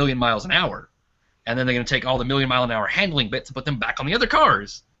go 1,000,000 miles an hour. And then they're going to take all the 1,000,000-mile-an-hour handling bits and put them back on the other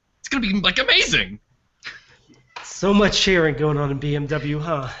cars. It's going to be, like, amazing. So much sharing going on in BMW,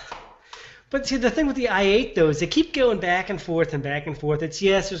 huh? But see, the thing with the i8, though, is they keep going back and forth and back and forth. It's,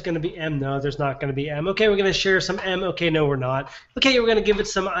 yes, there's going to be M. No, there's not going to be M. Okay, we're going to share some M. Okay, no, we're not. Okay, we're going to give it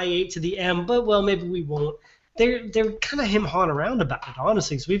some i8 to the M, but, well, maybe we won't. They're kind of him-hawing around about it,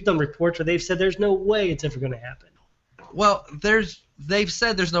 honestly. So we've done reports where they've said there's no way it's ever going to happen. Well, they've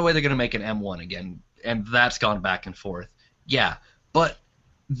said there's no way they're going to make an M1 again, and that's gone back and forth. Yeah, but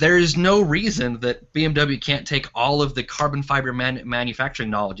there's no reason that BMW can't take all of the carbon fiber manufacturing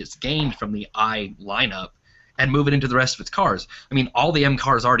knowledge it's gained from the i lineup and move it into the rest of its cars. I mean, all the M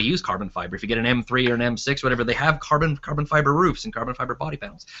cars already use carbon fiber. If you get an M3 or an M6, whatever, they have carbon fiber roofs and carbon fiber body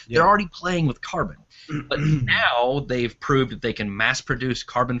panels. Yeah. They're already playing with carbon. But now they've proved that they can mass produce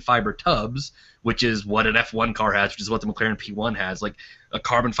carbon fiber tubs, which is what an F1 car has, which is what the McLaren P1 has, like a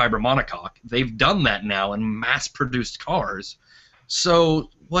carbon fiber monocoque. They've done that now in mass-produced cars. So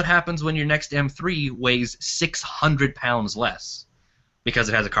what happens when your next M3 weighs 600 pounds less because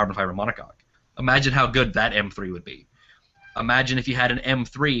it has a carbon fiber monocoque? Imagine how good that M3 would be. imagine if you had an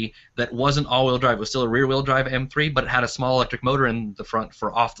M3 that wasn't all-wheel drive, it was still a rear-wheel drive M3, but it had a small electric motor in the front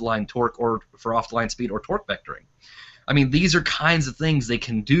for off-the-line torque or for off-the-line speed or torque vectoring. I mean, these are kinds of things they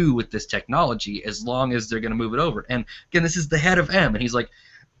can do with this technology as long as they're going to move it over. And again, this is the head of M, and he's like,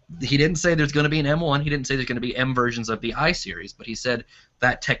 he didn't say there's going to be an M1, he didn't say there's going to be M versions of the I series, but he said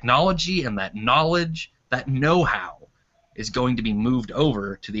that technology and that knowledge, that know-how is going to be moved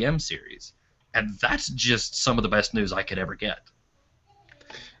over to the M series. And that's just some of the best news I could ever get.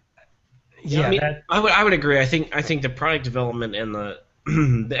 Yeah, I would agree. I think the product development and the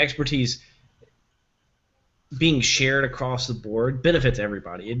the expertise being shared across the board benefits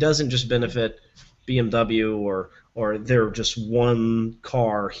everybody. It doesn't just benefit BMW or they're just one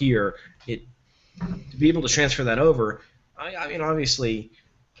car here. To be able to transfer that over, I mean, obviously,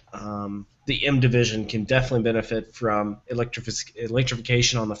 the M division can definitely benefit from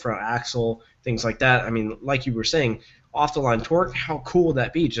electrification on the front axle, things like that. I mean, like you were saying, off-the-line torque, how cool would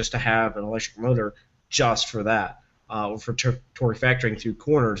that be just to have an electric motor just for that, for torque factoring through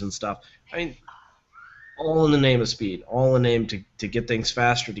corners and stuff. I mean, all in the name of speed, all in the name to get things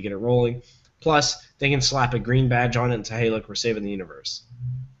faster, to get it rolling. Plus, they can slap a green badge on it and say, hey, look, we're saving the universe.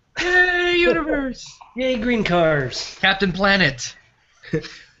 Yay, universe! Yay, green cars! Captain Planet!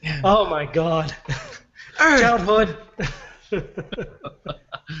 Oh my God! Childhood!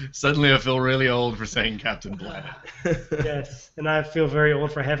 Suddenly I feel really old for saying Captain Planet. Yes, and I feel very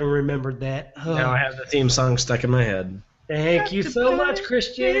old for having remembered that. Oh. Now I have the theme song stuck in my head. Thank you so much,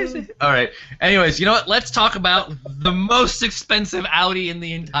 Christian. All right. Anyways, you know what? Let's talk about the most expensive Audi in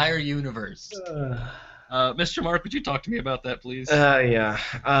the entire universe. Mr. Mark, would you talk to me about that, please? Yeah.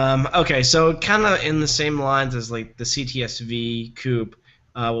 Okay, so kind of in the same lines as like the CTS-V coupe,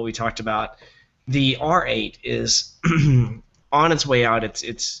 what we talked about, the R8 is on its way out.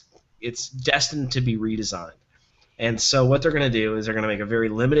 It's destined to be redesigned, and so what they're going to do is they're going to make a very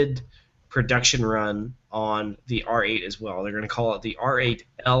limited production run on the R8 as well. They're going to call it the R8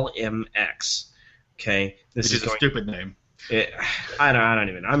 LMX. Okay, this is a stupid name. I don't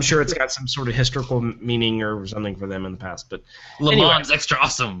even. I'm sure it's got some sort of historical meaning or something for them in the past. But Le Mans Extra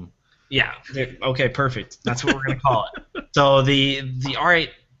Awesome. Yeah. Okay. Perfect. That's what we're going to call it. So the R8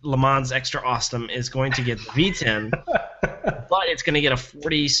 Le Mans Extra Awesome is going to get the V10, but it's going to get a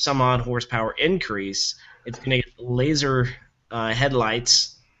 40 some odd horsepower increase. It's going to get laser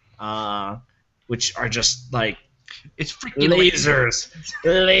headlights, which are just like it's freaking lasers.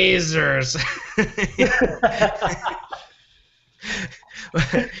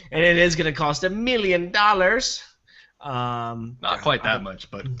 And it is going to cost $1 million. Not quite that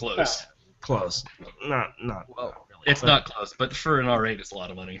much, but close. Close. Not well, really. It's not close, but for an R8, it's a lot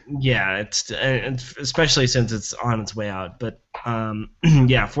of money. Yeah, it's especially since it's on its way out. But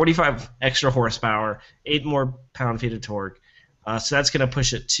yeah, 45 extra horsepower, 8 more pound-feet of torque. So that's going to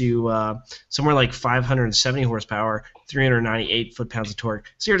push it to somewhere like 570 horsepower, 398 foot-pounds of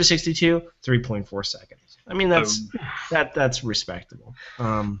torque, 0 to 62, 3.4 seconds. I mean, that's respectable.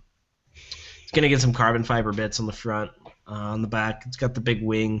 It's going to get some carbon fiber bits on the front, on the back. It's got the big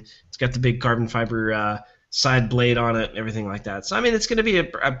wing. It's got the big carbon fiber side blade on it, everything like that. So, I mean, it's going to be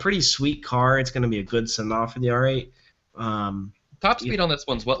a pretty sweet car. It's going to be a good send-off for the R8. Top speed on this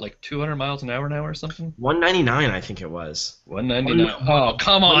one's what, like 200 miles an hour now or something? 199, I think it was. 199. Oh,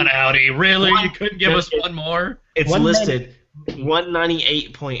 come on, Audi. Really? You couldn't give us one more? It's listed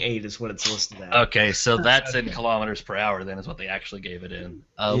 198.8 is what it's listed at. Okay, so that's in kilometers per hour then is what they actually gave it in.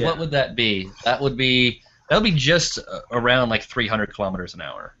 Yeah. What would that be? That would be just around like 300 kilometers an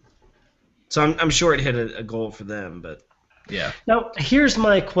hour. So I'm sure it hit a goal for them, but yeah. Now, here's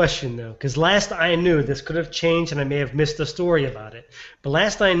my question, though, because last I knew, this could have changed, and I may have missed the story about it, but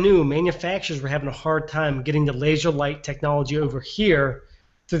last I knew, manufacturers were having a hard time getting the laser light technology over here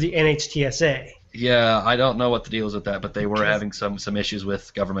through the NHTSA. Yeah, I don't know what the deal is with that, but they were having some issues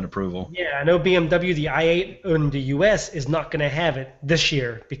with government approval. Yeah, I know BMW, the i8 in the U.S. is not going to have it this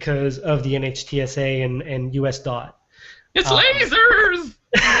year because of the NHTSA and US DOT. It's lasers!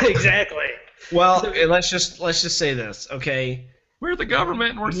 Exactly. Well, let's just say this, okay? We're the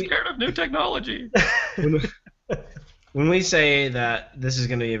government and we're scared of new technology. When we say that this is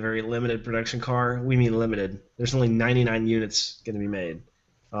going to be a very limited production car, we mean limited. There's only 99 units going to be made.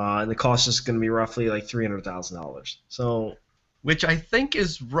 And the cost is going to be roughly like $300,000. So, which I think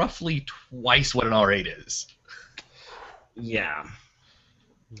is roughly twice what an R8 is. Yeah.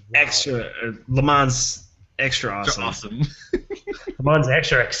 Wow. Le Mans Extra Awesome. Le Mans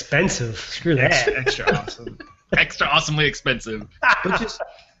Extra expensive. Screw that. Extra awesome. Extra awesomely expensive. But just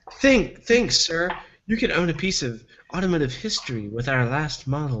think, sir. You could own a piece of automotive history with our last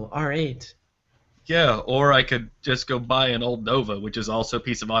model R8. Yeah, or I could just go buy an old Nova, which is also a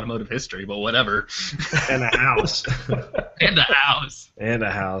piece of automotive history, but whatever. And a house. And a house. And a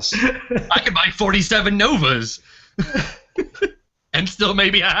house. I could buy 47 Novas. And still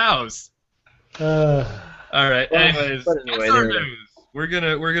maybe a house. All right. Well, Anyways, but anyway, that's our there- news. We're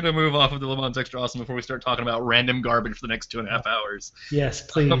gonna move off of the Le Mans Extra Awesome before we start talking about random garbage for the next 2.5 hours. Yes,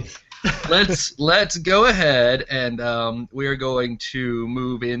 please. Let's go ahead and we are going to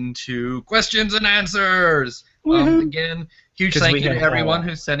move into questions and answers. Again, huge 'Cause thank we you to got everyone all-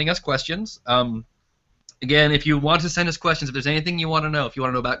 who's sending us questions. Again, if you want to send us questions, if there's anything you want to know, if you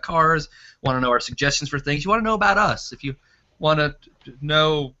want to know about cars, want to know our suggestions for things, you want to know about us, if you want to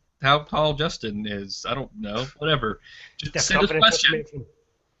know how tall Justin is, I don't know, whatever, just That's send us confidential questions. information.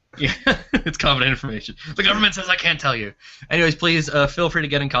 Yeah, it's confidential information. The government says I can't tell you. Anyways, please feel free to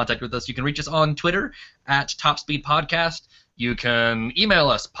get in contact with us. You can reach us on Twitter at TopSpeed Podcast. You can email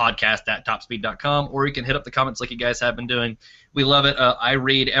us, podcast@topspeed.com, or you can hit up the comments like you guys have been doing. We love it. I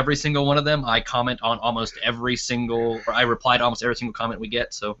read every single one of them. I comment on almost every single, or I reply to almost every single comment we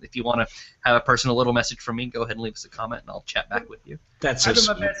get. So if you want to have a personal little message from me, go ahead and leave us a comment, and I'll chat back with you. That's so I do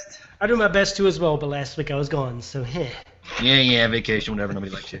my sweet. best. I do my best too as well, but last week I was gone, so Yeah, vacation, whatever,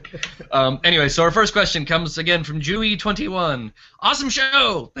 nobody likes you. Anyway, so our first question comes again from Jewy21. Awesome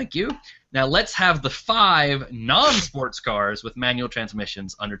show! Thank you. Now let's have the 5 non-sports cars with manual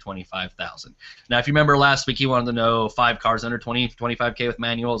transmissions under 25,000. Now, if you remember last week, he wanted to know 5 cars under 25K with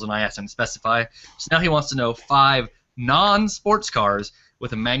manuals, and I asked him to specify. So now he wants to know 5 non-sports cars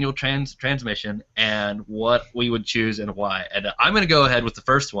with a manual transmission and what we would choose and why. And I'm going to go ahead with the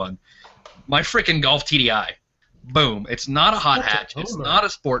first one. My freaking Golf TDI. Boom. It's not a hot hatch. It's not a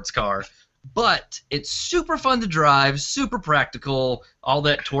sports car, but it's super fun to drive, super practical. All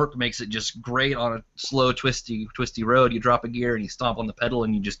that torque makes it just great on a slow, twisty road. You drop a gear and you stomp on the pedal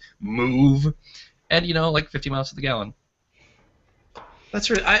and you just move. And, like 50 miles to the gallon.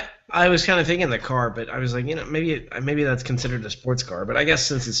 That's really, I was kind of thinking the car, but I was like, maybe that's considered a sports car. But I guess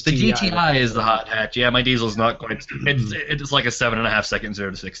since it's The TDI, GTI is the hot hatch. Yeah, my diesel's not quite. It's like a 7.5 second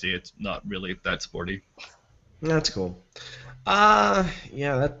 0 to 60. It's not really that sporty. That's cool.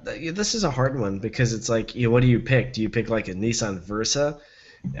 This is a hard one because it's like, what do you pick? Do you pick like a Nissan Versa?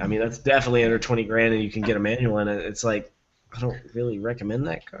 I mean, that's definitely under 20 grand, and you can get a manual in it. It's like, I don't really recommend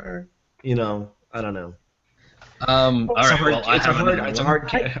that car. I don't know. All right. It's a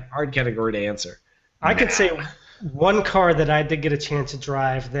hard category to answer. I could say one car that I did get a chance to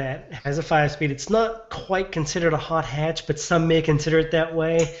drive that has a 5-speed. It's not quite considered a hot hatch, but some may consider it that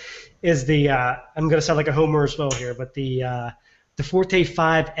way. Is the I'm going to sound like a homer as well here, but the Forte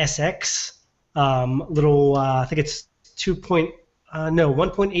 5 SX little I think it's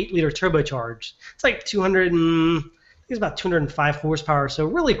 1.8 liter turbocharged. It's like 200 and I think it's about 205 horsepower, so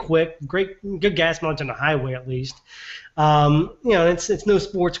really quick, good gas mileage on the highway at least. It's no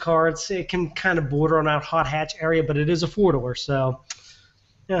sports car. It can kind of border on that hot hatch area, but it is a 4-door, so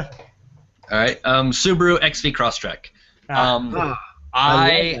yeah. All right. Subaru XV Crosstrek. I love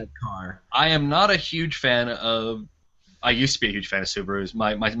that car. I am not a huge fan of. I used to be a huge fan of Subarus.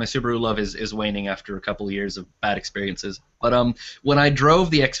 My Subaru love is waning after a couple of years of bad experiences. But when I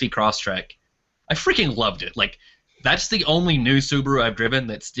drove the XV Crosstrek, I freaking loved it. Like, that's the only new Subaru I've driven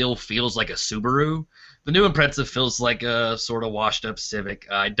that still feels like a Subaru. The new Impreza feels like a sort of washed-up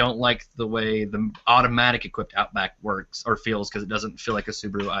Civic. I don't like the way the automatic equipped Outback works or feels because it doesn't feel like a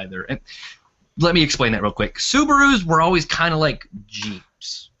Subaru either. And let me explain that real quick. Subarus were always kind of like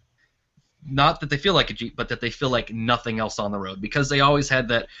Jeeps. Not that they feel like a Jeep, but that they feel like nothing else on the road because they always had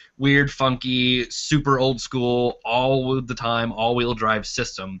that weird, funky, super old school, all the time, all-wheel drive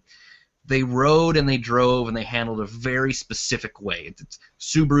system. They rode and they drove and they handled a very specific way.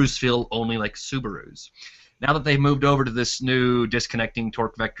 Subarus feel only like Subarus. Now that they've moved over to this new disconnecting,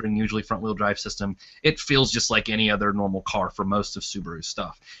 torque vectoring, usually front-wheel drive system, it feels just like any other normal car for most of Subaru's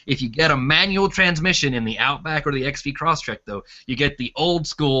stuff. If you get a manual transmission in the Outback or the XV Crosstrek, though, you get the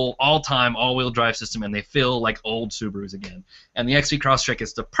old-school, all-time, all-wheel drive system, and they feel like old Subarus again. And the XV Crosstrek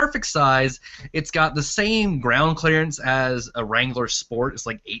is the perfect size. It's got the same ground clearance as a Wrangler Sport. It's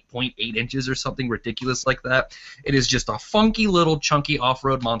like 8.8 inches or something ridiculous like that. It is just a funky little chunky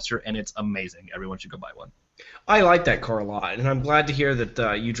off-road monster, and it's amazing. Everyone should go buy one. I like that car a lot, and I'm glad to hear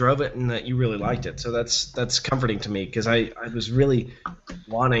that you drove it and that you really liked it. So that's comforting to me because I was really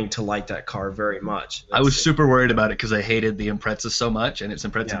wanting to like that car very much. I was super worried about it because I hated the Impreza so much, and it's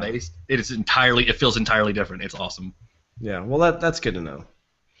Impreza based. It feels entirely different. It's awesome. Yeah, well that's good to know.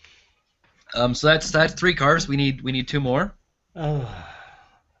 So that's 3 cars. We need 2 more. Oh,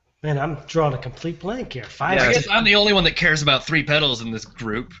 man, I'm drawing a complete blank here. 5. I guess I'm the only one that cares about 3 pedals in this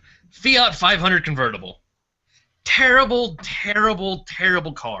group. Fiat 500 convertible. Terrible, terrible,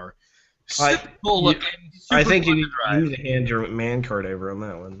 terrible car. Super cool looking. I think you fun to drive. need to hand your man card over on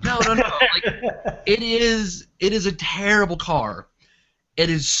that one. No. Like, it is a terrible car. It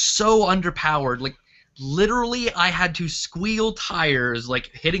is so underpowered. Like, literally, I had to squeal tires,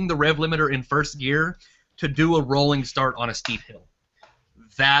 like hitting the rev limiter in first gear, to do a rolling start on a steep hill.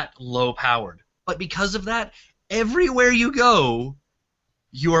 That low powered. But because of that, everywhere you go,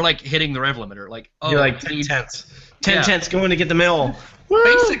 you are like hitting the rev limiter. Like, oh, You're like 10 tenths. 10 Yeah. tenths going to get the mill. Woo!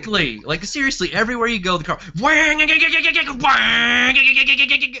 Basically, like seriously, everywhere you go, the car,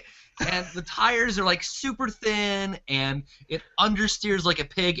 and the tires are like super thin, and it understeers like a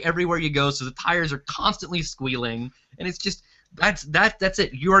pig everywhere you go. So the tires are constantly squealing, and it's just that's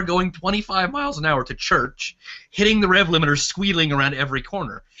it. You are going 25 miles an hour to church, hitting the rev limiter, squealing around every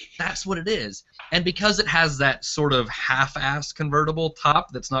corner. That's what it is. And because it has that sort of half-assed convertible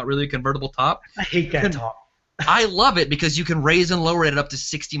top, that's not really a convertible top. I hate that top. I love it because you can raise and lower it up to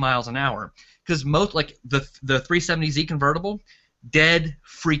 60 miles an hour. Because most, like the 370Z convertible, dead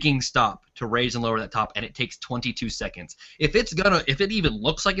freaking stop to raise and lower that top, and it takes 22 seconds. If it even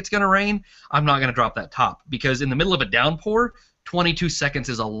looks like it's gonna rain, I'm not gonna drop that top because in the middle of a downpour, 22 seconds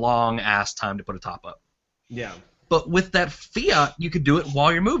is a long ass time to put a top up. Yeah. But with that Fiat, you could do it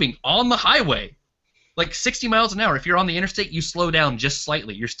while you're moving on the highway. Like 60 miles an hour. If you're on the interstate, you slow down just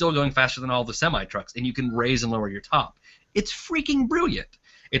slightly. You're still going faster than all the semi-trucks, and you can raise and lower your top. It's freaking brilliant.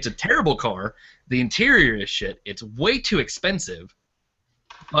 It's a terrible car. The interior is shit. It's way too expensive.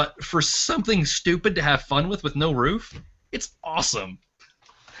 But for something stupid to have fun with no roof, it's awesome.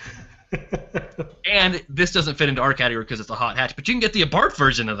 And this doesn't fit into our category because it's a hot hatch, but you can get the Abarth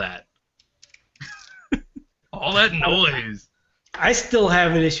version of that. All that noise. I still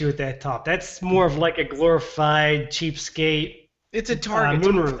have an issue with that top. That's more of like a glorified cheapskate. It's a target.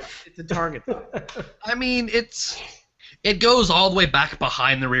 Moonroof. It's a target. I mean, it goes all the way back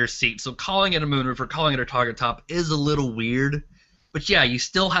behind the rear seat, so calling it a moonroof or calling it a target top is a little weird. But yeah, you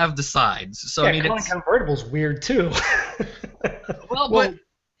still have the sides. So Yeah, I mean, calling convertible's weird too. but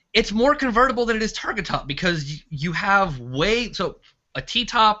it's more convertible than it is target top because you have so a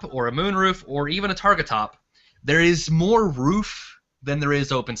T-top or a moonroof or even a target top. There is more roof than there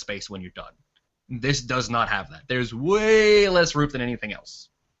is open space when you're done. This does not have that. There's way less roof than anything else.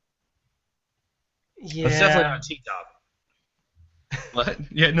 Yeah. It's definitely not a T-top. But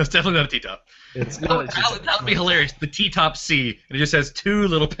yeah, no, it's definitely not a T-top. It's not a T-top. That would be hilarious. The T-top C, and it just has two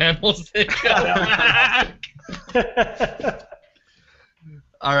little panels that go.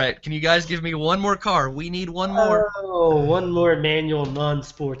 All right, can you guys give me one more car? We need one more. Oh, one more manual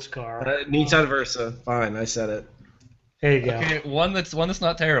non-sports car. Nissan Versa. Fine, I said it. There you go. Okay, one that's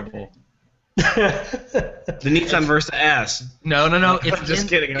not terrible. The Nissan Versa S. No. It's Just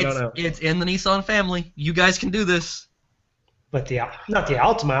kidding. I don't know. It's in the Nissan family. You guys can do this. But not the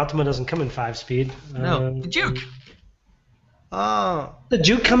Altima. Altima doesn't come in 5-speed. No, the Juke. Oh. The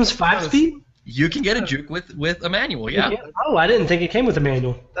Juke comes 5-speed? You can get a Juke with a manual. Yeah. Oh, I didn't think it came with a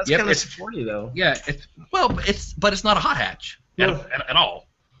manual. That's Yep, kind of it's- sporty, though. Yeah. It's not a hot hatch at all.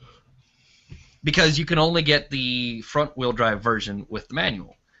 Because you can only get the front-wheel drive version with the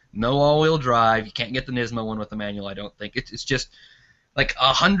manual. No all-wheel drive. You can't get the Nismo one with the manual, I don't think. It's just like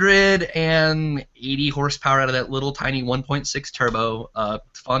 180 horsepower out of that little tiny 1.6 turbo.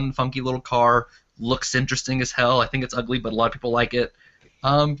 Fun, funky little car. Looks interesting as hell. I think it's ugly, but a lot of people like it.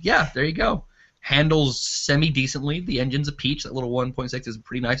 Yeah, there you go. Handles semi-decently. The engine's a peach. That little 1.6 is a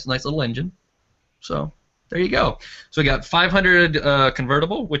pretty nice little engine. So there you go. So we got 500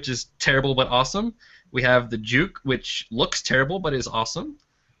 convertible, which is terrible but awesome. We have the Juke, which looks terrible but is awesome.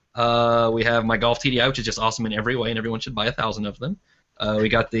 We have my Golf TDI, which is just awesome in every way, and everyone should buy 1,000 of them. We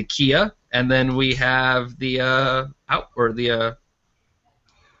got the Kia, and then we have the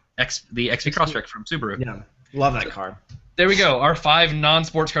XV Crosstrek from Subaru. Yeah. Love that car. There we go. Our 5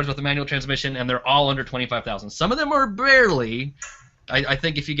 non-sports cars with a manual transmission, and they're all under 25,000. Some of them are barely. I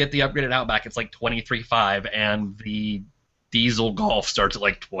think if you get the upgraded Outback, it's like 23.5, and the diesel Golf starts at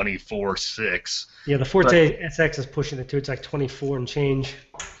like 24.6. Yeah, the Forte SX is pushing it too. It's like 24 and change.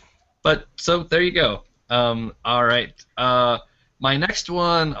 But so there you go. All right. My next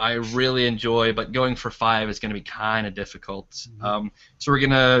one I really enjoy, but going for 5 is going to be kind of difficult. So we're going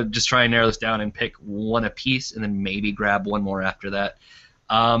to just try and narrow this down and pick one apiece and then maybe grab one more after that.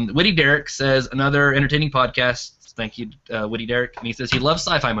 Witty Derek says, another entertaining podcast. Thank you, Witty Derek. And he says he loves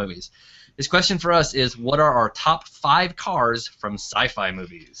sci-fi movies. His question for us is, what are our top 5 cars from sci-fi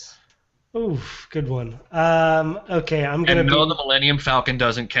movies? Oof, good one. Okay, I'm going to No, the Millennium Falcon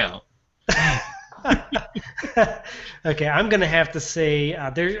doesn't count. Okay, I'm gonna have to say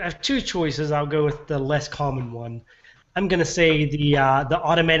there are two choices. I'll go with the less common one. I'm gonna say the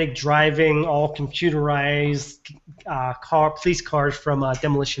automatic driving, all computerized police cars from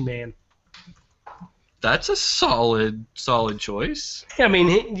Demolition Man. That's a solid choice. I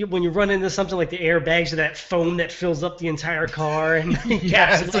mean, when you run into something like the airbags or that foam that fills up the entire car and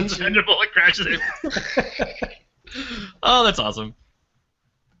Yeah, encapsulates it's a bullet crashes it. Oh, that's awesome.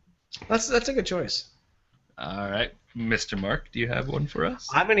 That's a good choice. All right, Mr. Mark, do you have one for us?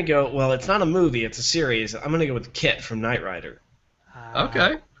 I'm gonna go. Well, it's not a movie; it's a series. I'm gonna go with Kit from Knight Rider.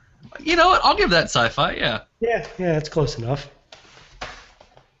 Okay. You know what? I'll give that sci-fi. Yeah. Yeah, that's close enough.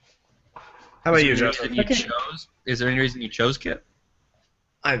 How about you, Is there any Joseph? reason you chose? Is there any reason you chose Kit?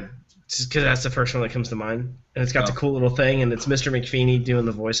 Just because that's the first one that comes to mind, and it's got the cool little thing, and it's Mr. McFeeny doing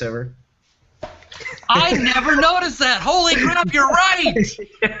the voiceover. I never noticed that. Holy crap, you're right.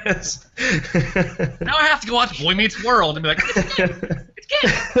 Yes. Now I have to go watch Boy Meets World and be like, it's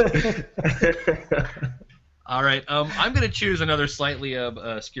Kit. All right, I'm going to choose another slightly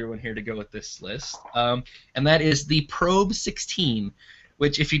obscure one here to go with this list, and that is the Probe 16,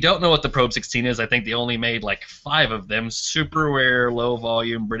 which, if you don't know what the Probe 16 is, I think they only made like 5 of them, super rare,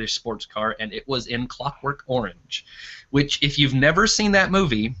 low-volume British sports car, and it was in Clockwork Orange, which, if you've never seen that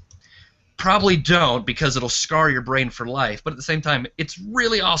movie, probably don't, because it'll scar your brain for life, but at the same time, it's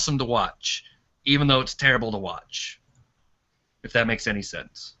really awesome to watch, even though it's terrible to watch, if that makes any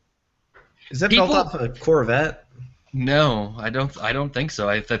sense. Is that built off a Corvette? No, I don't think so.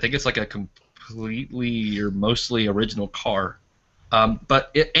 I think it's like a completely or mostly original car.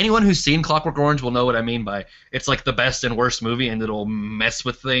 But anyone who's seen Clockwork Orange will know what I mean by it's like the best and worst movie, and it'll mess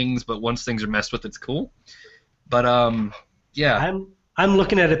with things, but once things are messed with, it's cool. But yeah. I'm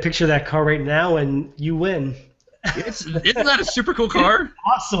looking at a picture of that car right now, and you win. Isn't that a super cool car?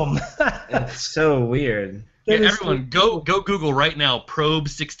 Awesome. It's so weird. Yeah, everyone, go Google right now, Probe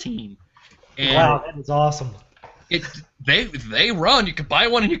 16. And wow, that is awesome. They run. You could buy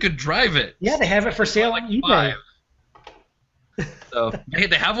one and you could drive it. Yeah, they have it for sale on eBay. 5. So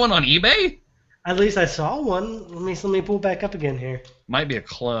they have one on eBay? At least I saw one. Let me pull back up again here. Might be a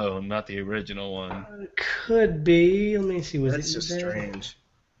clone, not the original one. Could be. Let me see. That's just strange.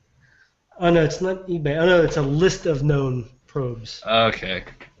 Oh no, it's not eBay. Oh no, it's a list of known probes. Okay.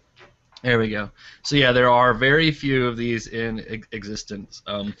 There we go. So yeah, there are very few of these in existence.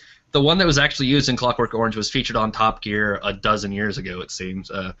 The one that was actually used in Clockwork Orange was featured on Top Gear a dozen years ago, it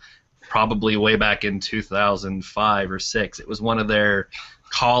seems. Probably way back in 2005 or 6. It was one of their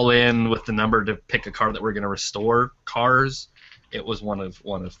call-in with the number to pick a car that we're going to restore cars. It was one of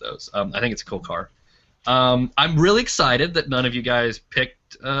those. I think it's a cool car. I'm really excited that none of you guys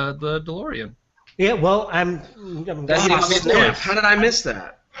picked the DeLorean. Yeah, well, How did I miss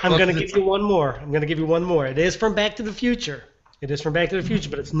that? I'm going to give you one more. It is from Back to the Future. But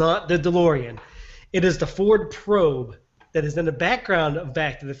it's not the DeLorean. It is the Ford Probe that is in the background of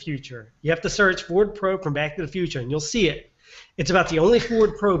Back to the Future. You have to search Ford Probe from Back to the Future, and you'll see it. It's about the only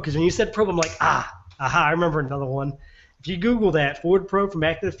Ford Probe, because when you said Probe, I'm like, I remember another one. If you Google that, Ford Probe from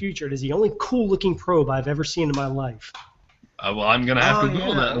Back to the Future, it is the only cool-looking probe I've ever seen in my life. Well, I'm going to have to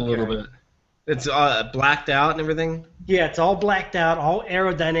Google that in a little bit. It's blacked out and everything? Yeah, it's all blacked out, all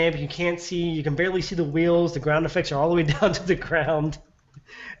aerodynamic. You can barely see the wheels. The ground effects are all the way down to the ground.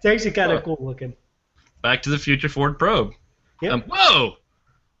 It's actually kind of cool looking. Back to the Future Ford Probe. Yep. Whoa!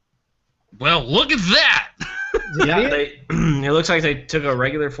 Well, look at that! Yeah, it looks like they took a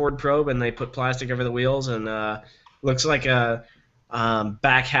regular Ford Probe and they put plastic over the wheels, and looks like a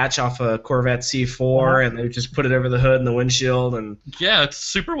back hatch off a Corvette C4, and they just put it over the hood and the windshield. And yeah, it's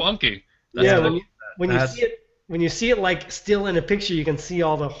super wonky. When you see it like still in a picture, you can see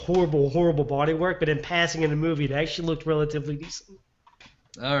all the horrible bodywork, but in passing in the movie, it actually looked relatively decent.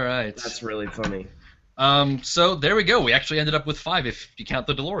 All right. That's really funny. So there we go. We actually ended up with 5 if you count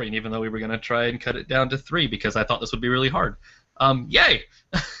the DeLorean, even though we were going to try and cut it down to 3 because I thought this would be really hard. Yay!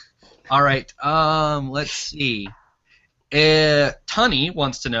 All right. Let's see. Tunny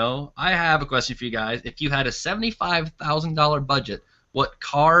wants to know, I have a question for you guys. If you had a $75,000 budget, what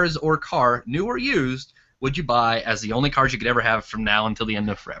cars or car, new or used, would you buy as the only cars you could ever have from now until the end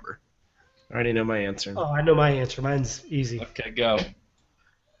of forever? I already know my answer. Oh, I know my answer. Mine's easy. Okay, go.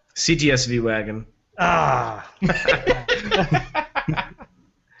 CTS V-Wagon. I'm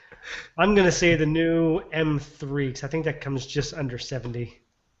going to say the new M3, because I think that comes just under 70.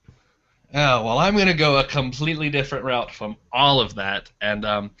 Oh, well, I'm going to go a completely different route from all of that, and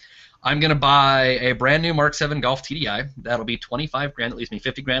I'm gonna buy a brand new Mark 7 Golf TDI. That'll be 25 grand. That leaves me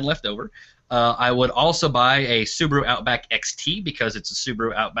 50 grand left over. I would also buy a Subaru Outback XT because it's a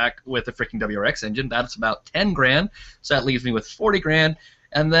Subaru Outback with a freaking WRX engine. That's about 10 grand. So that leaves me with 40 grand.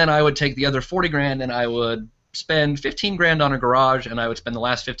 And then I would take the other 40 grand and I would spend 15 grand on a garage, and I would spend the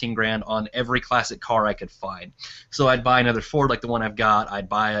last 15 grand on every classic car I could find. So I'd buy another Ford like the one I've got. I'd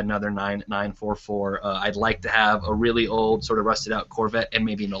buy another 944. I'd like to have a really old, sort of rusted out Corvette and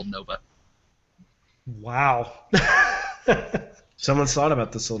maybe an old Nova. Wow. Someone's thought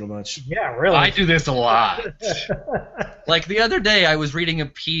about this a little much. Yeah, really. I do this a lot. Like the other day, I was reading a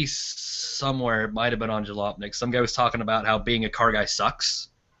piece somewhere. It might have been on Jalopnik. Some guy was talking about how being a car guy sucks.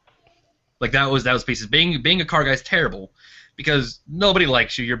 Like that was pieces. Being a car guy is terrible because nobody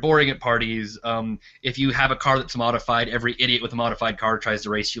likes you. You're boring at parties. If you have a car that's modified, every idiot with a modified car tries to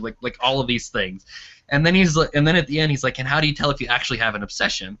race you. Like all of these things. And then at the end he's like, and how do you tell if you actually have an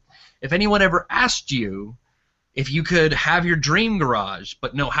obsession? If anyone ever asked you if you could have your dream garage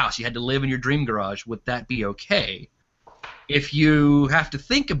but no house, you had to live in your dream garage, would that be okay? If you have to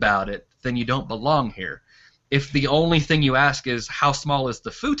think about it, then you don't belong here. If the only thing you ask is how small is the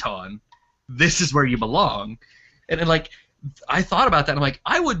futon, this is where you belong. And like, I thought about that, and I'm like,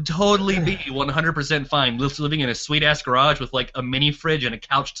 I would totally be 100% fine living in a sweet-ass garage with like a mini fridge and a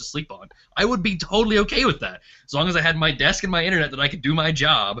couch to sleep on. I would be totally okay with that. As long as I had my desk and my internet that I could do my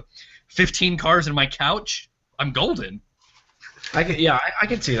job, 15 cars and my couch, I'm golden. I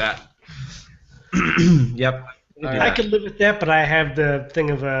can see that. Yep. I could live with that, but I have the thing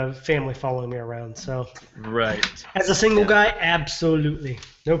of a family following me around, so. Right. As a single guy, absolutely.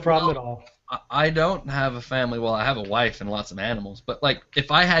 No problem at all. I don't have a family. Well, I have a wife and lots of animals. But, like,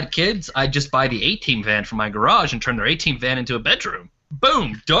 if I had kids, I'd just buy the A-Team van from my garage and turn their A-Team van into a bedroom.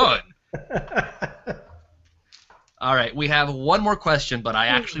 Boom, done. All right, we have one more question, but I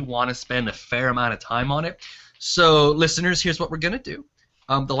actually want to spend a fair amount of time on it. So, listeners, here's what we're going to do.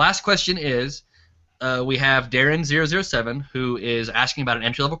 The last question is, we have Darren007, who is asking about an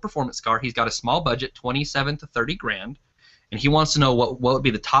entry-level performance car. He's got a small budget, 27 to 30 grand. And he wants to know what would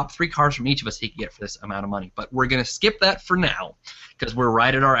be the top 3 cars from each of us he could get for this amount of money. But we're going to skip that for now because we're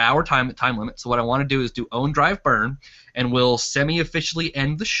right at our hour time limit. So what I want to do is do Own, Drive, Burn, and we'll semi-officially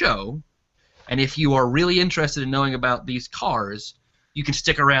end the show. And if you are really interested in knowing about these cars, you can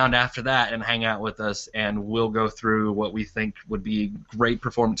stick around after that and hang out with us, and we'll go through what we think would be great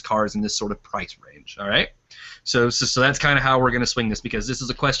performance cars in this sort of price range. All right? So that's kind of how we're going to swing this, because this is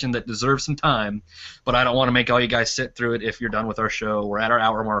a question that deserves some time, but I don't want to make all you guys sit through it if you're done with our show. We're at our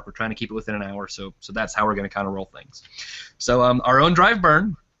hour mark. We're trying to keep it within an hour, so that's how we're going to kind of roll things. So our Own, Drive,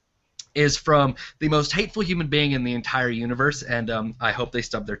 Burn is from the most hateful human being in the entire universe, and I hope they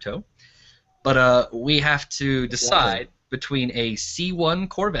stub their toe. But we have to decide between a C1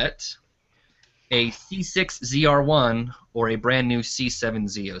 Corvette, a C6 ZR1, or a brand new C7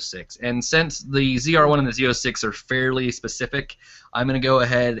 Z06. And since the ZR1 and the Z06 are fairly specific, I'm going to go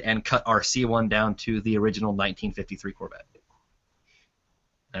ahead and cut our C1 down to the original 1953 Corvette.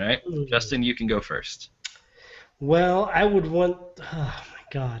 All right, Justin, you can go first. Well, I would want. Oh my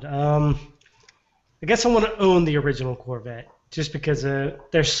God. I guess I want to own the original Corvette just because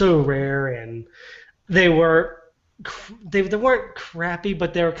they're so rare, and they weren't crappy,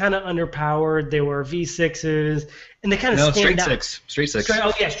 but they were kind of underpowered. They were V6s, and they kind of stand out. Straight six.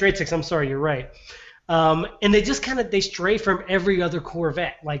 Straight six. I'm sorry, you're right. And they just they stray from every other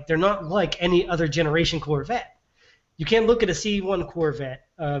Corvette. Like, they're not like any other generation Corvette. You can't look at a C1 Corvette,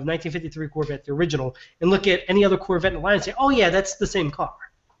 1953 Corvette, the original, and look at any other Corvette in the line and say, oh yeah, that's the same car.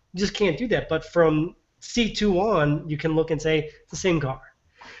 You just can't do that. But from C2 on, you can look and say it's the same car.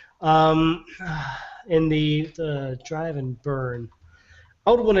 In the drive and burn,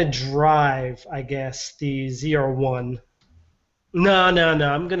 I would want to drive, I guess, the ZR1. No.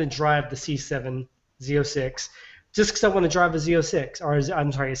 I'm going to drive the C7 Z06 just because I want to drive a Z06. Or,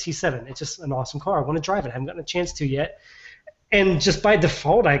 I'm sorry, a C7. It's just an awesome car. I want to drive it. I haven't gotten a chance to yet. And just by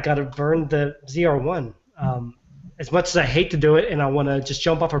default, I got to burn the ZR1. As much as I hate to do it and I want to just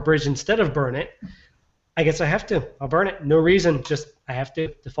jump off a bridge instead of burn it, I guess I have to. I'll burn it. No reason. Just I have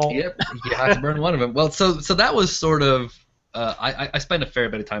to. Default. Yep, you have to burn one of them. Well, so that was sort of. I spent a fair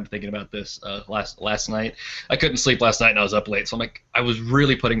bit of time thinking about this last night. I couldn't sleep last night and I was up late, so I was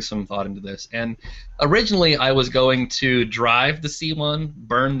really putting some thought into this. And originally I was going to drive the C1,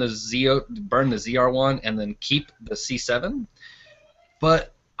 burn the ZR1, and then keep the C7.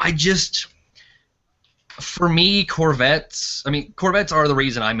 But for me, Corvettes are the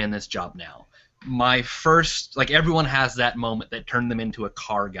reason I'm in this job now. my first, like, everyone has that moment that turned them into a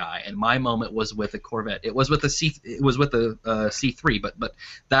car guy, and my moment was with a Corvette. It was with a C3, but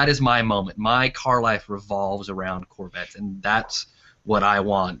that is my moment. My car life revolves around Corvettes, and that's what I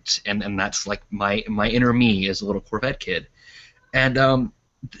want, and that's like my inner me is a little Corvette kid, and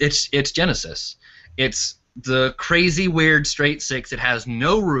it's Genesis. It's the crazy, weird straight six. It has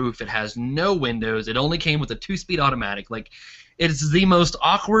no roof. It has no windows. It only came with a 2-speed automatic. Like, it's the most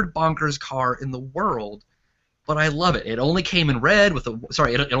awkward, bonkers car in the world, but I love it. It only came in red with a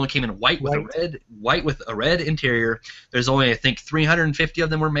it only came in white with a red interior. There's only, I think, 350 of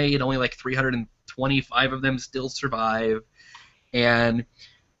them were made. Only like 325 of them still survive, and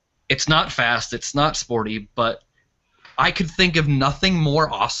it's not fast. It's not sporty, but I could think of nothing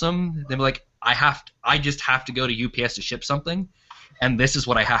more awesome than, like, I just have to go to UPS to ship something, and this is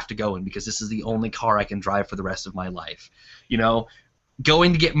what I have to go in because this is the only car I can drive for the rest of my life. You know,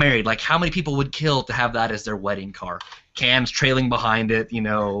 going to get married, like, how many people would kill to have that as their wedding car? Cans trailing behind it, you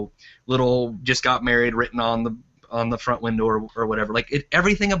know, little just got married written on the front window or whatever. Like,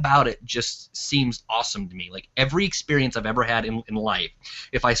 everything about it just seems awesome to me. Like, every experience I've ever had in life,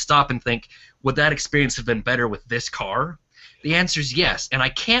 if I stop and think, would that experience have been better with this car? The answer is yes, and I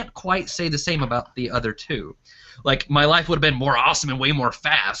can't quite say the same about the other two. Like, my life would have been more awesome and way more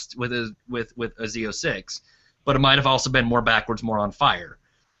fast with a Z06, but it might have also been more backwards, more on fire.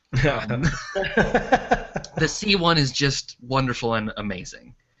 The C1 is just wonderful and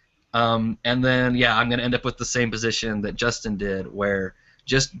amazing. And then, yeah, I'm going to end up with the same position that Justin did, where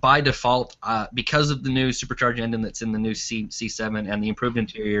just by default, because of the new supercharged engine that's in the new C7 and the improved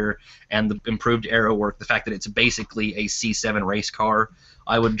interior and the improved aero work, the fact that it's basically a C7 race car,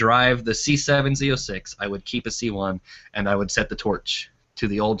 I would drive the C7 Z06, I would keep a C1, and I would set the torch to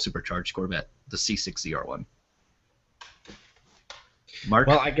the old supercharged Corvette, the C6 ZR1. Mark?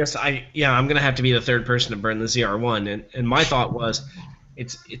 Well, I guess I'm going to have to be the third person to burn the ZR1, and my thought was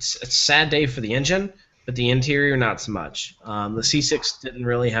it's a sad day for the engine, but the interior not so much. The C6 didn't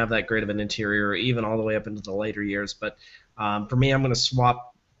really have that great of an interior, even all the way up into the later years. But for me, I'm going to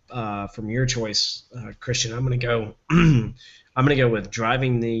swap from your choice, Christian. I'm going to go. I'm going to go with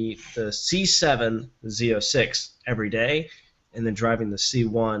driving the C7 Z06 every day, and then driving the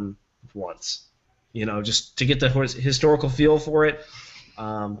C1 once. You know, just to get the historical feel for it,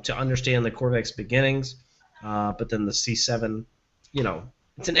 to understand the Corvette's beginnings. But then the C7, you know,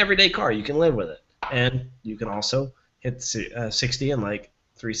 it's an everyday car. You can live with it. And you can also hit 60 in like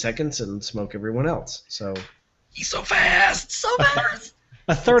 3 seconds and smoke everyone else. So he's so fast, so fast.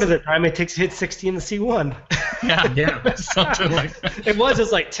 A third of the time it takes to hit 60 in the C1. Yeah, something like that. It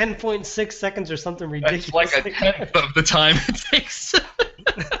was like 10.6 seconds or something ridiculous. It's like a tenth of the time it takes.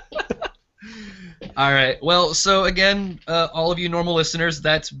 All right. Well, so again, all of you normal listeners,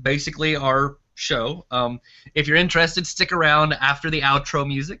 that's basically our show. If you're interested, stick around after the outro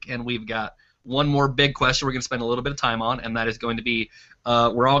music, and we've got one more big question we're going to spend a little bit of time on, and that is going to be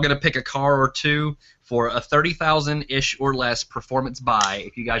we're all going to pick a car or two for a $30,000-ish or less performance buy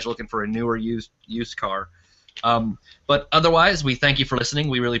if you guys are looking for a new or used car. But otherwise, we thank you for listening.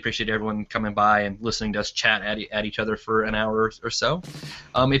 We really appreciate everyone coming by and listening to us chat at each other for an hour or so.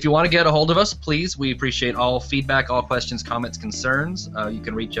 If you want to get a hold of us, please, we appreciate all feedback, all questions, comments, concerns. You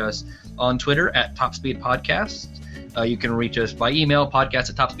can reach us on Twitter at TopSpeed Podcast. You can reach us by email,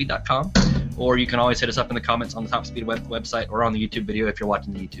 podcast@topspeed.com. Or you can always hit us up in the comments on the TopSpeed website or on the YouTube video if you're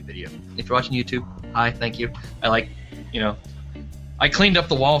watching the YouTube video. If you're watching YouTube, hi, thank you. I cleaned up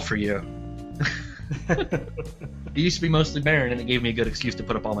the wall for you. It used to be mostly barren, and it gave me a good excuse to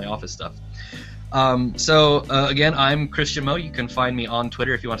put up all my office stuff. Again, I'm Christian Moe. You can find me on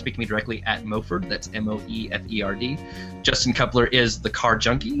Twitter if you want to speak to me directly at Moferd. That's Moeferd. Justin Coupler is the Car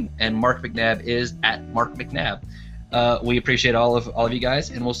Junkie, and Mark McNabb is at Mark McNabb. We appreciate all of you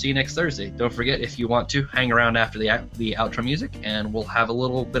guys, and we'll see you next Thursday. Don't forget, if you want to, hang around after the outro music, and we'll have a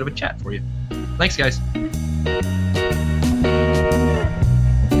little bit of a chat for you. Thanks, guys.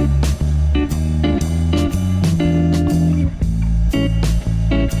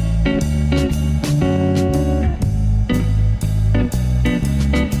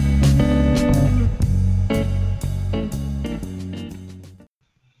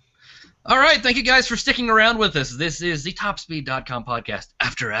 All right, thank you guys for sticking around with us. This is the TopSpeed.com podcast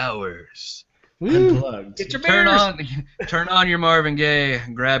After Hours. Unplugged. Get your beers. Turn on your Marvin Gaye,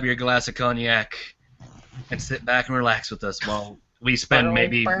 grab your glass of cognac, and sit back and relax with us while we spend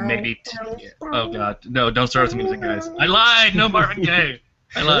maybe. Oh God, no! Don't start with the music, guys. I lied. No Marvin Gaye.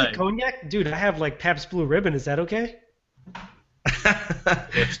 I lied. Cognac, dude. I have like Pabst Blue Ribbon. Is that okay?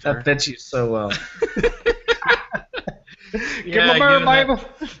 That fits you so well. Get my beer, baby.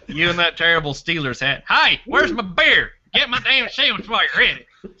 You and that terrible Steelers hat. Hi, where's my beer? Get my damn sandwich while you're ready.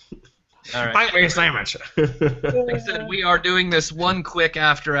 All right. Bite me a sandwich. Like I said, we are doing this one quick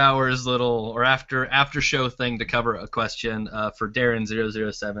after-hours little or after-show thing to cover a question for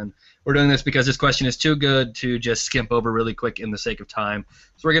Darren007. We're doing this because this question is too good to just skimp over really quick in the sake of time.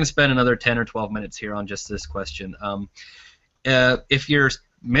 So we're going to spend another 10 or 12 minutes here on just this question. If you're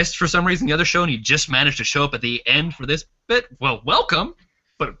missed for some reason the other show and you just managed to show up at the end for this bit, well, welcome,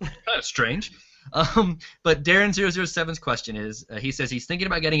 but kind of strange. But Darren007's question is, he says he's thinking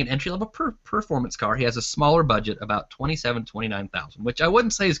about getting an entry-level performance car. He has a smaller budget, about $27,000-$29,000, which I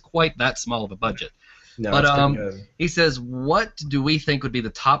wouldn't say is quite that small of a budget. No, but it's pretty good. he says, what do we think would be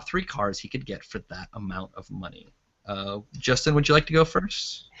the top 3 cars he could get for that amount of money? Justin, would you like to go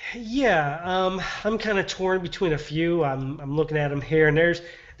first? Yeah, I'm kind of torn between a few. I'm looking at them here, and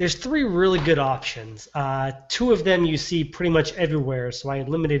there's 3 really good options. 2 of them you see pretty much everywhere, so I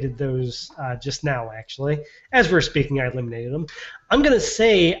eliminated those just now, actually. As we're speaking, I eliminated them. I'm going to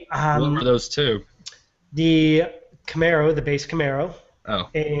say... what were those 2? The Camaro, the base Camaro,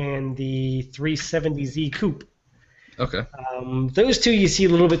 and the 370Z Coupe. Okay. Those 2 you see a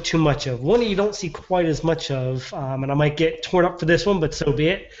little bit too much of. One you don't see quite as much of, and I might get torn up for this one, but so be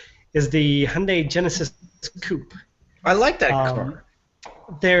it, is the Hyundai Genesis Coupe. I like that car.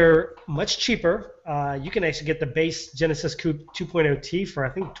 They're much cheaper. You can actually get the base Genesis Coupe 2.0T for I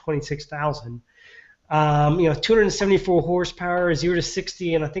think $26,000. 274 horsepower, 0 to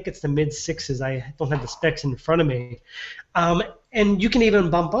 60, and I think it's the mid 6s. I don't have the specs in front of me. And you can even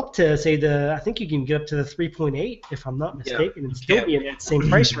bump up to say I think you can get up to the 3.8 if I'm not mistaken, and still be in that same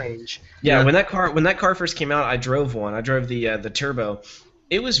price range. Yeah, when that car first came out, I drove one. I drove the Turbo.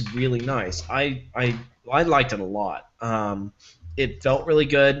 It was really nice. I liked it a lot. It felt really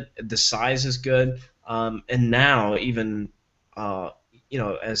good. The size is good. And now even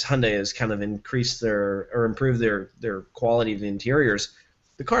as Hyundai has kind of increased improved their quality of the interiors,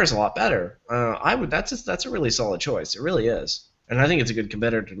 the car is a lot better. That's a really solid choice. It really is, and I think it's a good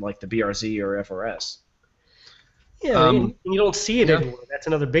competitor to like the BRZ or FRS. Yeah, and you don't see it everywhere. That's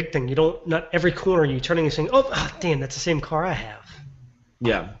another big thing. Not every corner you turning and saying, "Oh, damn, that's the same car I have."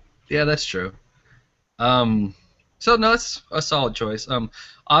 Yeah. Yeah, that's true. So no, it's a solid choice.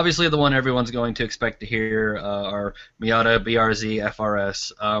 Obviously, the one everyone's going to expect to hear are Miata, BRZ,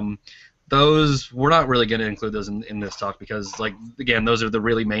 FRS. Those we're not really going to include those in this talk because, again, those are the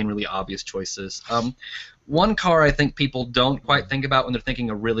really main, really obvious choices. One car I think people don't quite think about when they're thinking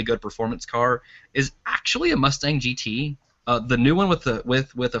a really good performance car is actually a Mustang GT. The new one with a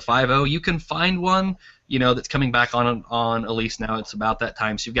 5.0, you can find one, that's coming back on a lease now. It's about that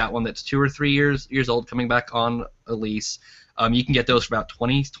time. So you've got one that's 2 or 3 years old coming back on a lease. You can get those for about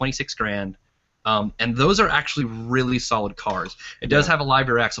 $26,000. And those are actually really solid cars. It does have a live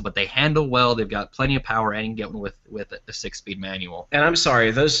rear axle, but they handle well. They've got plenty of power, and you can get one with a 6-speed manual. And I'm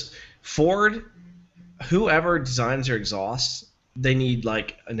sorry, those Ford, whoever designs their exhausts, they need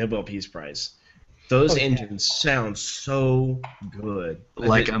like a Nobel Peace Prize. Those engines sound so good.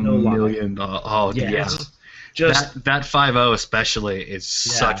 Like a million. Yes. Just that 5.0 especially is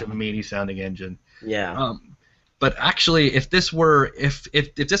such a meaty sounding engine. Yeah. But actually, if this were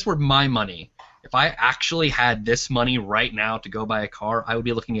my money, if I actually had this money right now to go buy a car, I would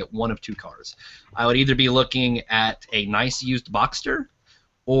be looking at one of 2 cars. I would either be looking at a nice used Boxster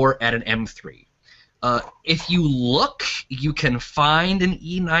or at an M3. If you look, you can find an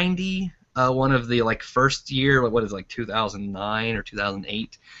E90. One of the first year, 2009 or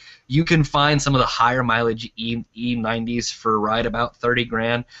 2008, you can find some of the higher mileage E90s for right about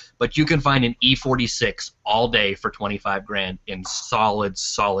 $30,000, but you can find an E46 all day for $25,000 in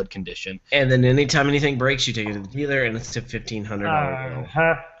solid condition. And then anytime anything breaks, you take it to the dealer, and it's a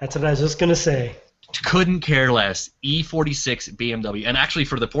 $1,500. That's what I was just gonna say. Couldn't care less. E46 BMW, and actually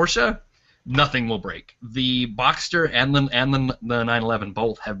for the Porsche, nothing will break. The Boxster and the 911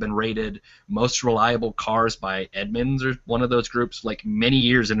 both have been rated most reliable cars by Edmunds or one of those groups many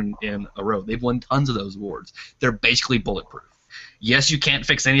years in a row. They've won tons of those awards. They're basically bulletproof. Yes, you can't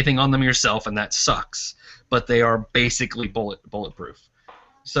fix anything on them yourself, and that sucks, but they are basically bulletproof.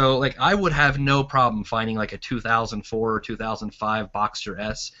 So I would have no problem finding a 2004 or 2005 Boxster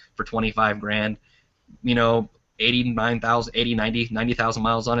S for $25,000. 90,000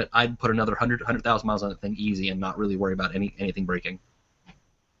 miles on it, I'd put another 100,000 miles on that thing easy and not really worry about anything breaking.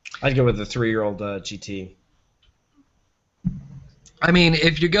 I'd go with the 3-year-old GT. I mean,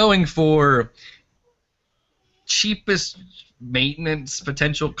 if you're going for cheapest maintenance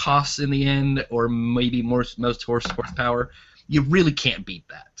potential costs in the end, or maybe most horsepower, you really can't beat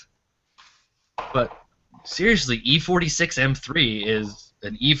that. But seriously, E46 M3 is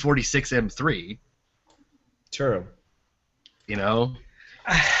an E46 M3. True. You know?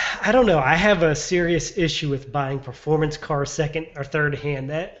 I don't know. I have a serious issue with buying performance cars second or third hand.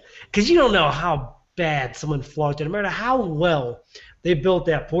 Because you don't know how bad someone flunked it. No matter how well they built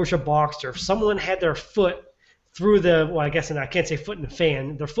that Porsche Boxster, if someone had their foot through I guess, and I can't say foot in the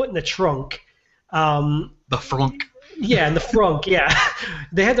fan, their foot in the trunk. The frunk. Yeah, in the frunk, yeah.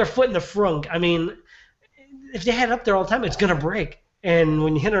 They had their foot in the frunk. I mean, if they had it up there all the time, it's going to break. And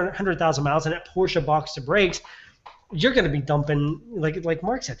when you hit 100,000 miles and that Porsche Boxster breaks, you're going to be dumping, like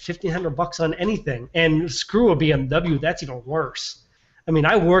Mark said, $1,500 on anything. And screw a BMW, that's even worse. I mean,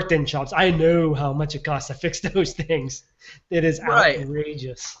 I worked in shops. I know how much it costs to fix those things. It is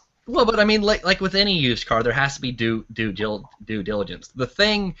outrageous. Well, but I mean, like with any used car, there has to be due diligence. The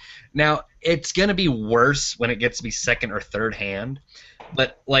thing, now, it's going to be worse when it gets to be second or third hand.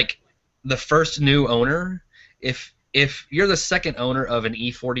 But, like, the first new owner, if you're the second owner of an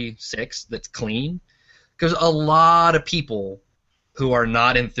E46 that's clean, because a lot of people who are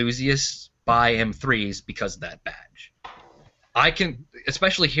not enthusiasts buy M3s because of that badge. I can,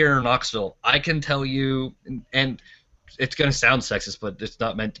 especially here in Knoxville, I can tell you, and it's going to sound sexist, but it's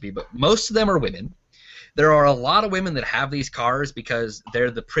not meant to be, but most of them are women. There are a lot of women that have these cars because they're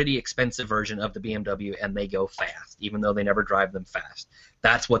the pretty expensive version of the BMW and they go fast, even though they never drive them fast.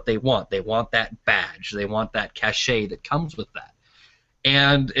 That's what they want. They want that badge. They want that cachet that comes with that.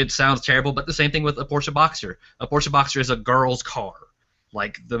 And it sounds terrible, but the same thing with a Porsche Boxster. A Porsche Boxster is a girl's car,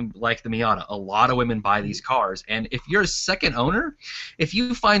 like the Miata. A lot of women buy these cars, and if you're a second owner, if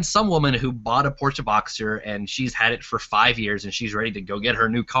you find some woman who bought a Porsche Boxster and she's had it for 5 years and she's ready to go get her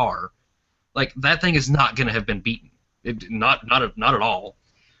new car, like that thing is not going to have been beaten. Not at all.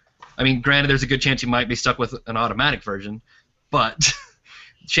 I mean, granted, there's a good chance you might be stuck with an automatic version, but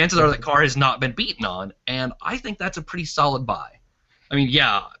chances are that car has not been beaten on, and I think that's a pretty solid buy. I mean,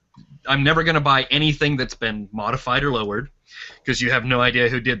 yeah, I'm never going to buy anything that's been modified or lowered because you have no idea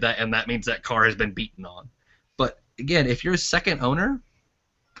who did that, and that means that car has been beaten on. But, again, if you're a second owner,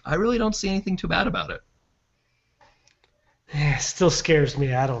 I really don't see anything too bad about it. It still scares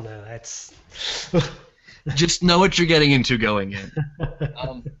me. I don't know. That's Just know what you're getting into going in.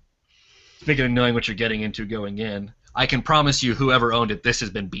 Speaking of knowing what you're getting into going in, I can promise you whoever owned it, this has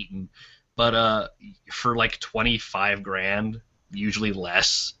been beaten. But for like $25,000, usually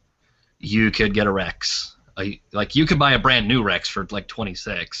less, you could get a Rex. Like you could buy a brand new Rex for like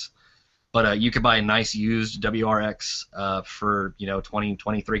 26, but you could buy a nice used WRX for 20,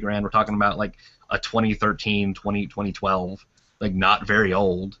 23 grand. We're talking about like a 2013, 2012, like not very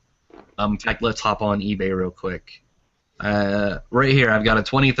old. In fact, let's hop on eBay real quick. Right here, I've got a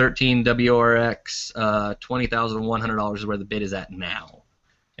 2013 WRX. $20,100 is where the bid is at now.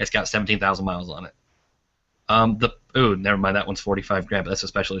 It's got 17,000 miles on it. Never mind, that one's 45 grand, but that's a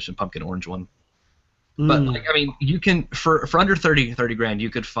special edition pumpkin orange one. But like, I mean, you can for under 30 grand, you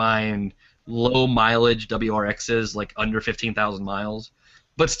could find low mileage WRXs like under 15,000 miles,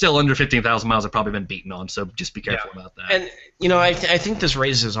 but still under 15,000 miles have probably been beaten on. So just be careful about that. And I think this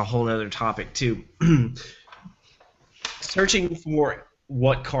raises a whole other topic too. Searching for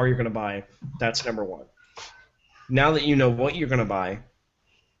what car you're going to buy, that's number one. Now that you know what you're going to buy,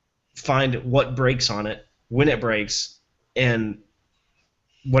 find what breaks on it, when it breaks, and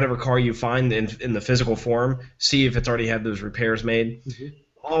whatever car you find in the physical form, see if it's already had those repairs made. Mm-hmm.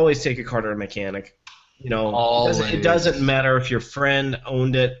 Always take a car to a mechanic. It doesn't matter if your friend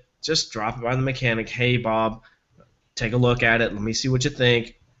owned it. Just drop it by the mechanic. Hey, Bob, take a look at it. Let me see what you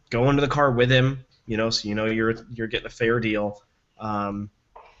think. Go into the car with him, so you're getting a fair deal.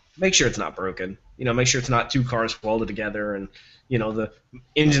 Make sure it's not broken. Make sure it's not two cars welded together and the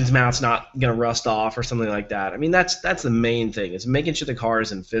engine's mount's not going to rust off or something like that. I mean, that's the main thing, is making sure the car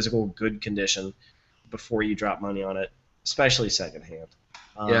is in physical good condition before you drop money on it, especially secondhand.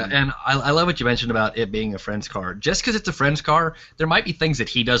 Yeah, and I love what you mentioned about it being a friend's car. Just because it's a friend's car, there might be things that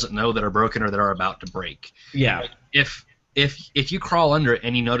he doesn't know that are broken or that are about to break. Yeah. Like if you crawl under it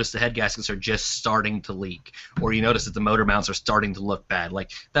and you notice the head gaskets are just starting to leak, or you notice that the motor mounts are starting to look bad,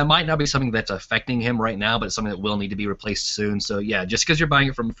 like that might not be something that's affecting him right now, but it's something that will need to be replaced soon. So yeah, just because you're buying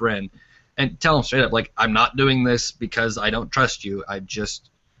it from a friend, and tell him straight up, like, I'm not doing this because I don't trust you.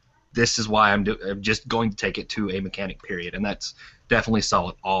 This is why I'm just going to take it to a mechanic, period. And that's definitely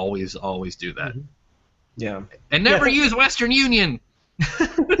solid. Always do that. Mm-hmm. Yeah. And never use Western Union.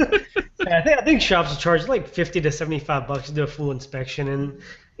 I think shops will charge like $50 to $75 to do a full inspection, and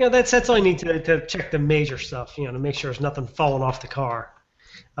that's all you need to check the major stuff, to make sure there's nothing falling off the car.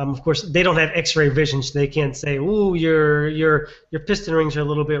 Of course, they don't have X-ray vision, so they can't say, "Ooh, your piston rings are a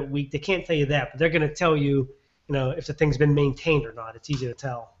little bit weak." They can't tell you that, but they're going to tell you, if the thing's been maintained or not. It's easy to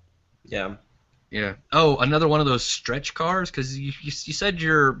tell. Yeah. Yeah. Oh, another one of those stretch cars, because you said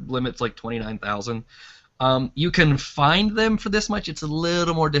your limit's like 29,000. You can find them for this much. It's a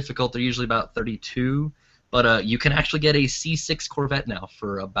little more difficult. They're usually about 32, but you can actually get a C6 Corvette now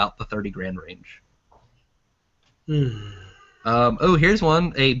for about the 30 grand range. Here's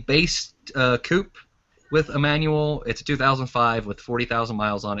one, a base coupe with a manual. It's a 2005 with 40,000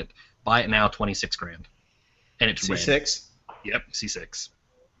 miles on it. Buy it now, 26 grand, and it's C6. Red. Yep, C6.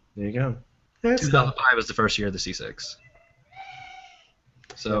 There you go. 2005 was the first year of the C6.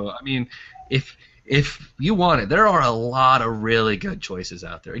 So, I mean, if you want it, there are a lot of really good choices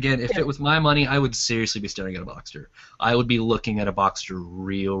out there. Again, if it was my money, I would seriously be staring at a Boxster. I would be looking at a Boxster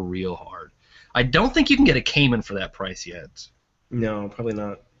real hard. I don't think you can get a Cayman for that price yet. No, probably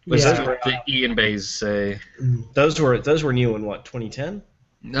not. Which is what the Ian Bays say. Those were new in what, 2010?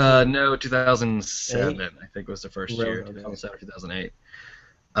 No, 2007 I think was the first year. 2007 or 2008.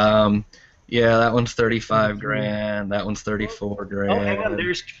 Yeah, that one's 35 grand. That one's 34 grand. Oh, hang on.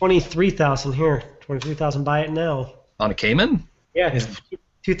 There's 23,000 here. 23,000. Buy it now. On a Cayman? Yeah,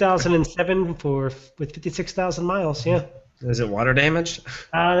 2007 with 56,000 miles. Yeah. Is it water damaged?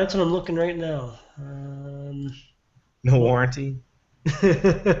 That's what I'm looking right now. No warranty.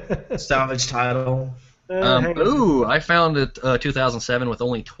 Salvage title. I found it 2007 with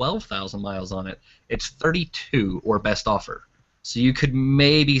only 12,000 miles on it. It's 32 or best offer. So you could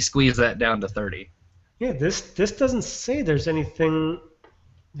maybe squeeze that down to 30. Yeah, this doesn't say there's anything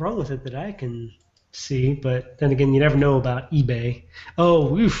wrong with it that I can see, but then again, you never know about eBay.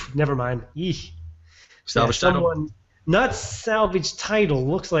 Oh, oof, never mind. Eesh. Salvage title? Not salvage title.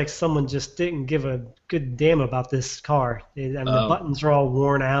 Looks like someone just didn't give a good damn about this car. The buttons are all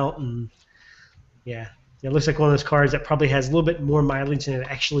worn out, and yeah, it looks like one of those cars that probably has a little bit more mileage than it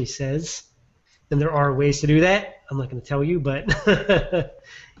actually says. And there are ways to do that. I'm not going to tell you, but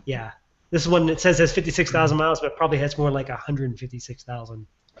yeah. This one, it says has 56,000 miles, but it probably has more like 156,000.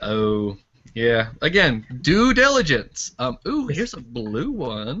 Oh, yeah. Again, due diligence. Here's a blue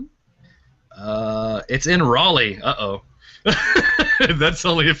one. It's in Raleigh. Uh-oh. That's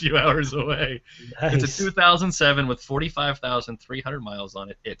only a few hours away. Nice. It's a 2007 with 45,300 miles on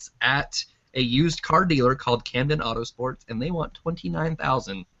it. It's at a used car dealer called Camden Autosports, and they want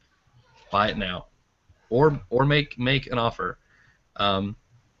 29,000. Buy it now, or make an offer.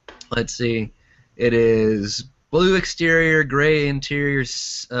 Let's see. It is blue exterior, gray interior.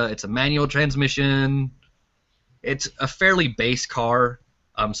 It's a manual transmission. It's a fairly base car.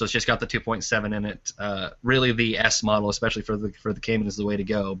 So it's just got the 2.7 in it. Really, the S model, especially for the Cayman, is the way to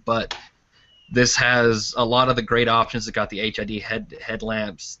go. But this has a lot of the great options. It got the HID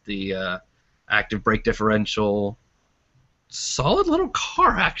headlamps, the active brake differential. Solid little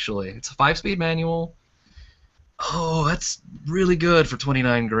car, actually. It's a 5-speed manual. Oh, that's really good for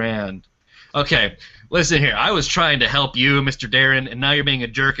 29 grand. Okay, listen here. I was trying to help you, Mr. Darren, and now you're being a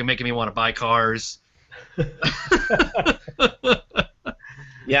jerk and making me want to buy cars.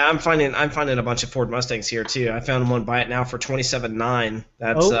 Yeah, I'm finding a bunch of Ford Mustangs here too. I found one. Buy it now for $27,900.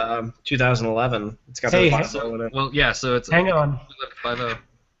 That's 2011. It's got well, yeah. So it's hang on. 50.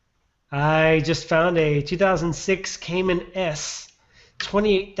 I just found a 2006 Cayman S,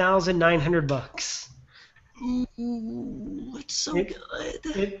 $28,900. Ooh, it's so good.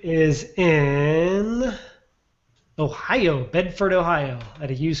 It is in Ohio, Bedford, Ohio,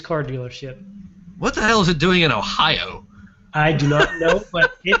 at a used car dealership. What the hell is it doing in Ohio? I do not know,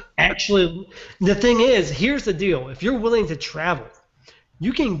 but it actually. The thing is, here's the deal: if you're willing to travel,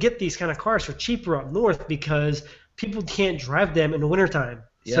 you can get these kind of cars for cheaper up north because people can't drive them in the wintertime.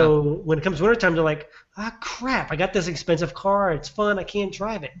 Yeah. So when it comes to wintertime, they're like, crap, I got this expensive car. It's fun. I can't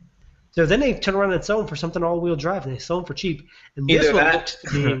drive it. So then they turn around and sell them for something all-wheel drive, and they sell them for cheap. And this one looks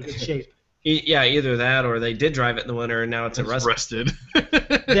to be in good shape. Yeah, either that or they did drive it in the winter and now it's rusted.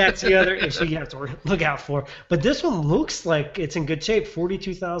 That's the other issue you have to look out for. But this one looks like it's in good shape,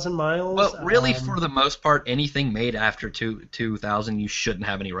 42,000 miles. Well, really, for the most part, anything made after 2000 you shouldn't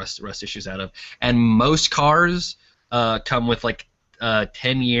have any rust issues out of. And most cars come with like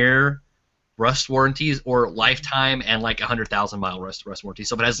 10-year rust warranties or lifetime and like 100,000 mile rust warranty.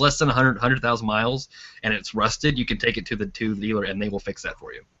 So if it has less than 100,000 miles and it's rusted, you can take it to the dealer and they will fix that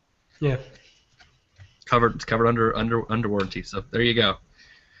for you. Yeah. It's covered under warranty. So there you go.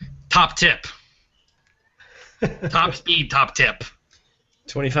 Top tip. TopSpeed top tip.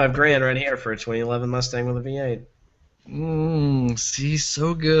 25 grand right here for a 2011 Mustang with a V8. See,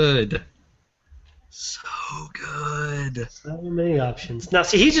 so good. So good. So many options. Now,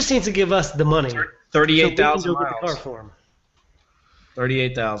 see, he just needs to give us the money. 38,000 so we can go get the car miles. for him.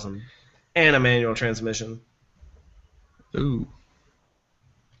 38,000. And a manual transmission. Ooh.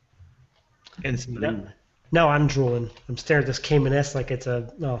 And it's blue. Now I'm drooling. I'm staring at this Cayman S like it's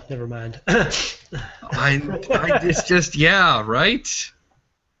a... Oh, never mind. It's just, yeah, right?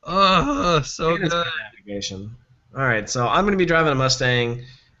 Oh, so And it's good. got navigation. All right, so I'm going to be driving a Mustang.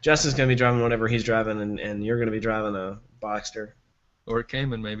 Justin's going to be driving whatever he's driving, and you're going to be driving a Boxster Or a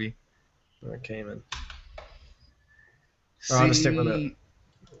Cayman, maybe. or a Cayman. Or I'll just stick with a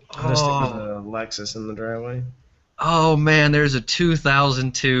Lexus in the driveway. Oh man, there's a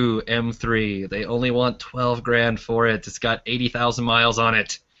 2002 M3. They only want 12 grand for it. It's got 80,000 miles on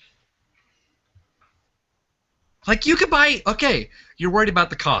it. Like you could buy, okay, you're worried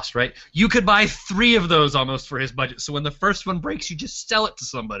about the cost, right? You could buy 3 of those almost for his budget. So when the first one breaks, you just sell it to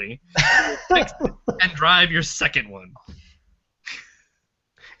somebody fix it, and drive your second one.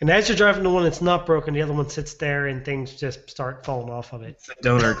 And as you're driving the one that's not broken, the other one sits there and things just start falling off of it. It's a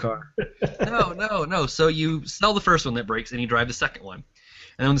donor car. No. So you sell the first one that breaks and you drive the second one. And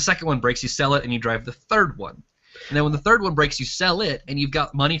then when the second one breaks, you sell it and you drive the third one. And then when the third one breaks, you sell it and you've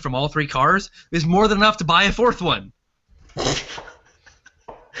got money from all 3 cars. There's more than enough to buy a 4th one.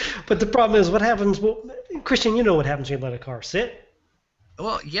 But the problem is, what happens? Well, Christian, you know what happens when you let a car sit.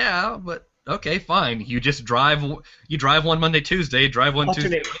 Well, yeah, but okay, fine. You just drive. You drive one Monday, Tuesday. Drive one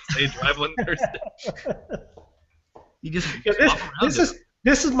Alternate. Tuesday, Wednesday. Drive one Thursday. You just Yeah, swap around it.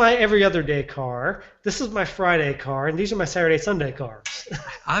 this is my every other day car. This is my Friday car, and these are my Saturday, Sunday cars.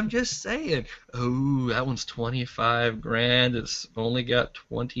 I'm just saying. Oh, that one's 25 grand. It's only got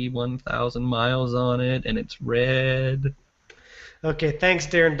 21,000 miles on it, and it's red. Okay, thanks,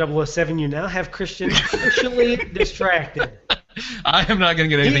 Darren 007. You now have Christian officially distracted. I am not going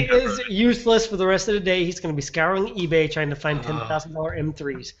to get He anything. is useless for the rest of the day. He's going to be scouring eBay trying to find $10,000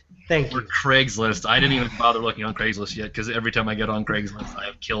 M3s. Thank Or you. Craigslist. I didn't even bother looking on Craigslist yet because every time I get on Craigslist, I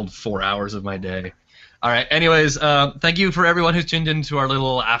have killed 4 hours of my day. All right. Anyways, thank you for everyone who's tuned into our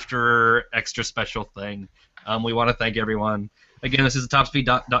little after extra special thing. We want to thank everyone. Again, this is the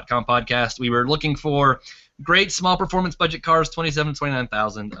TopSpeed.com podcast. We were looking for great small performance budget cars, 27 to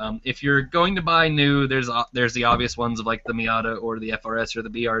 29,000. If you're going to buy new, there's the obvious ones of like the Miata or the FRS or the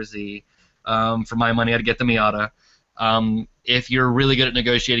BRZ. For my money, I'd get the Miata. If you're really good at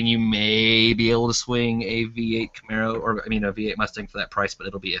negotiating, you may be able to swing a V8 Camaro, or a V8 Mustang for that price, but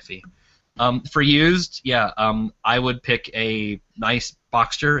it'll be iffy. For used, I would pick a nice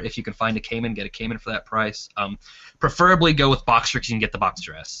Boxster. If you can find a Cayman, get a Cayman for that price. Preferably go with Boxster because you can get the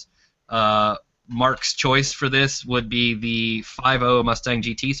Boxster S. Mark's choice for this would be the 5.0 Mustang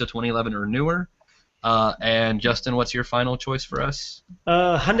GT, so 2011 or newer. And Justin, what's your final choice for us?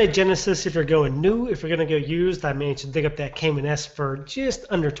 Hyundai Genesis if you're going new. If you're going to go used, I managed to dig up that Cayman S for just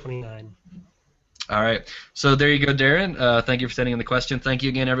under 29. All right. So there you go, Darren. Thank you for sending in the question. Thank you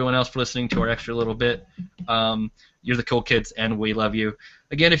again, everyone else, for listening to our extra little bit. You're the cool kids, and we love you.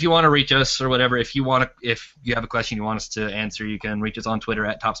 Again, if you want to reach us or whatever, if you have a question you want us to answer, you can reach us on Twitter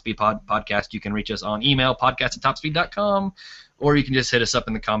at TopSpeed Podcast. You can reach us on email, podcast@topspeed.com, or you can just hit us up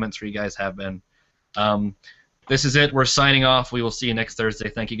in the comments where you guys have been. This is it. We're signing off. We will see you next Thursday.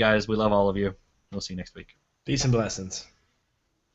 Thank you, guys. We love all of you. We'll see you next week. Peace and blessings.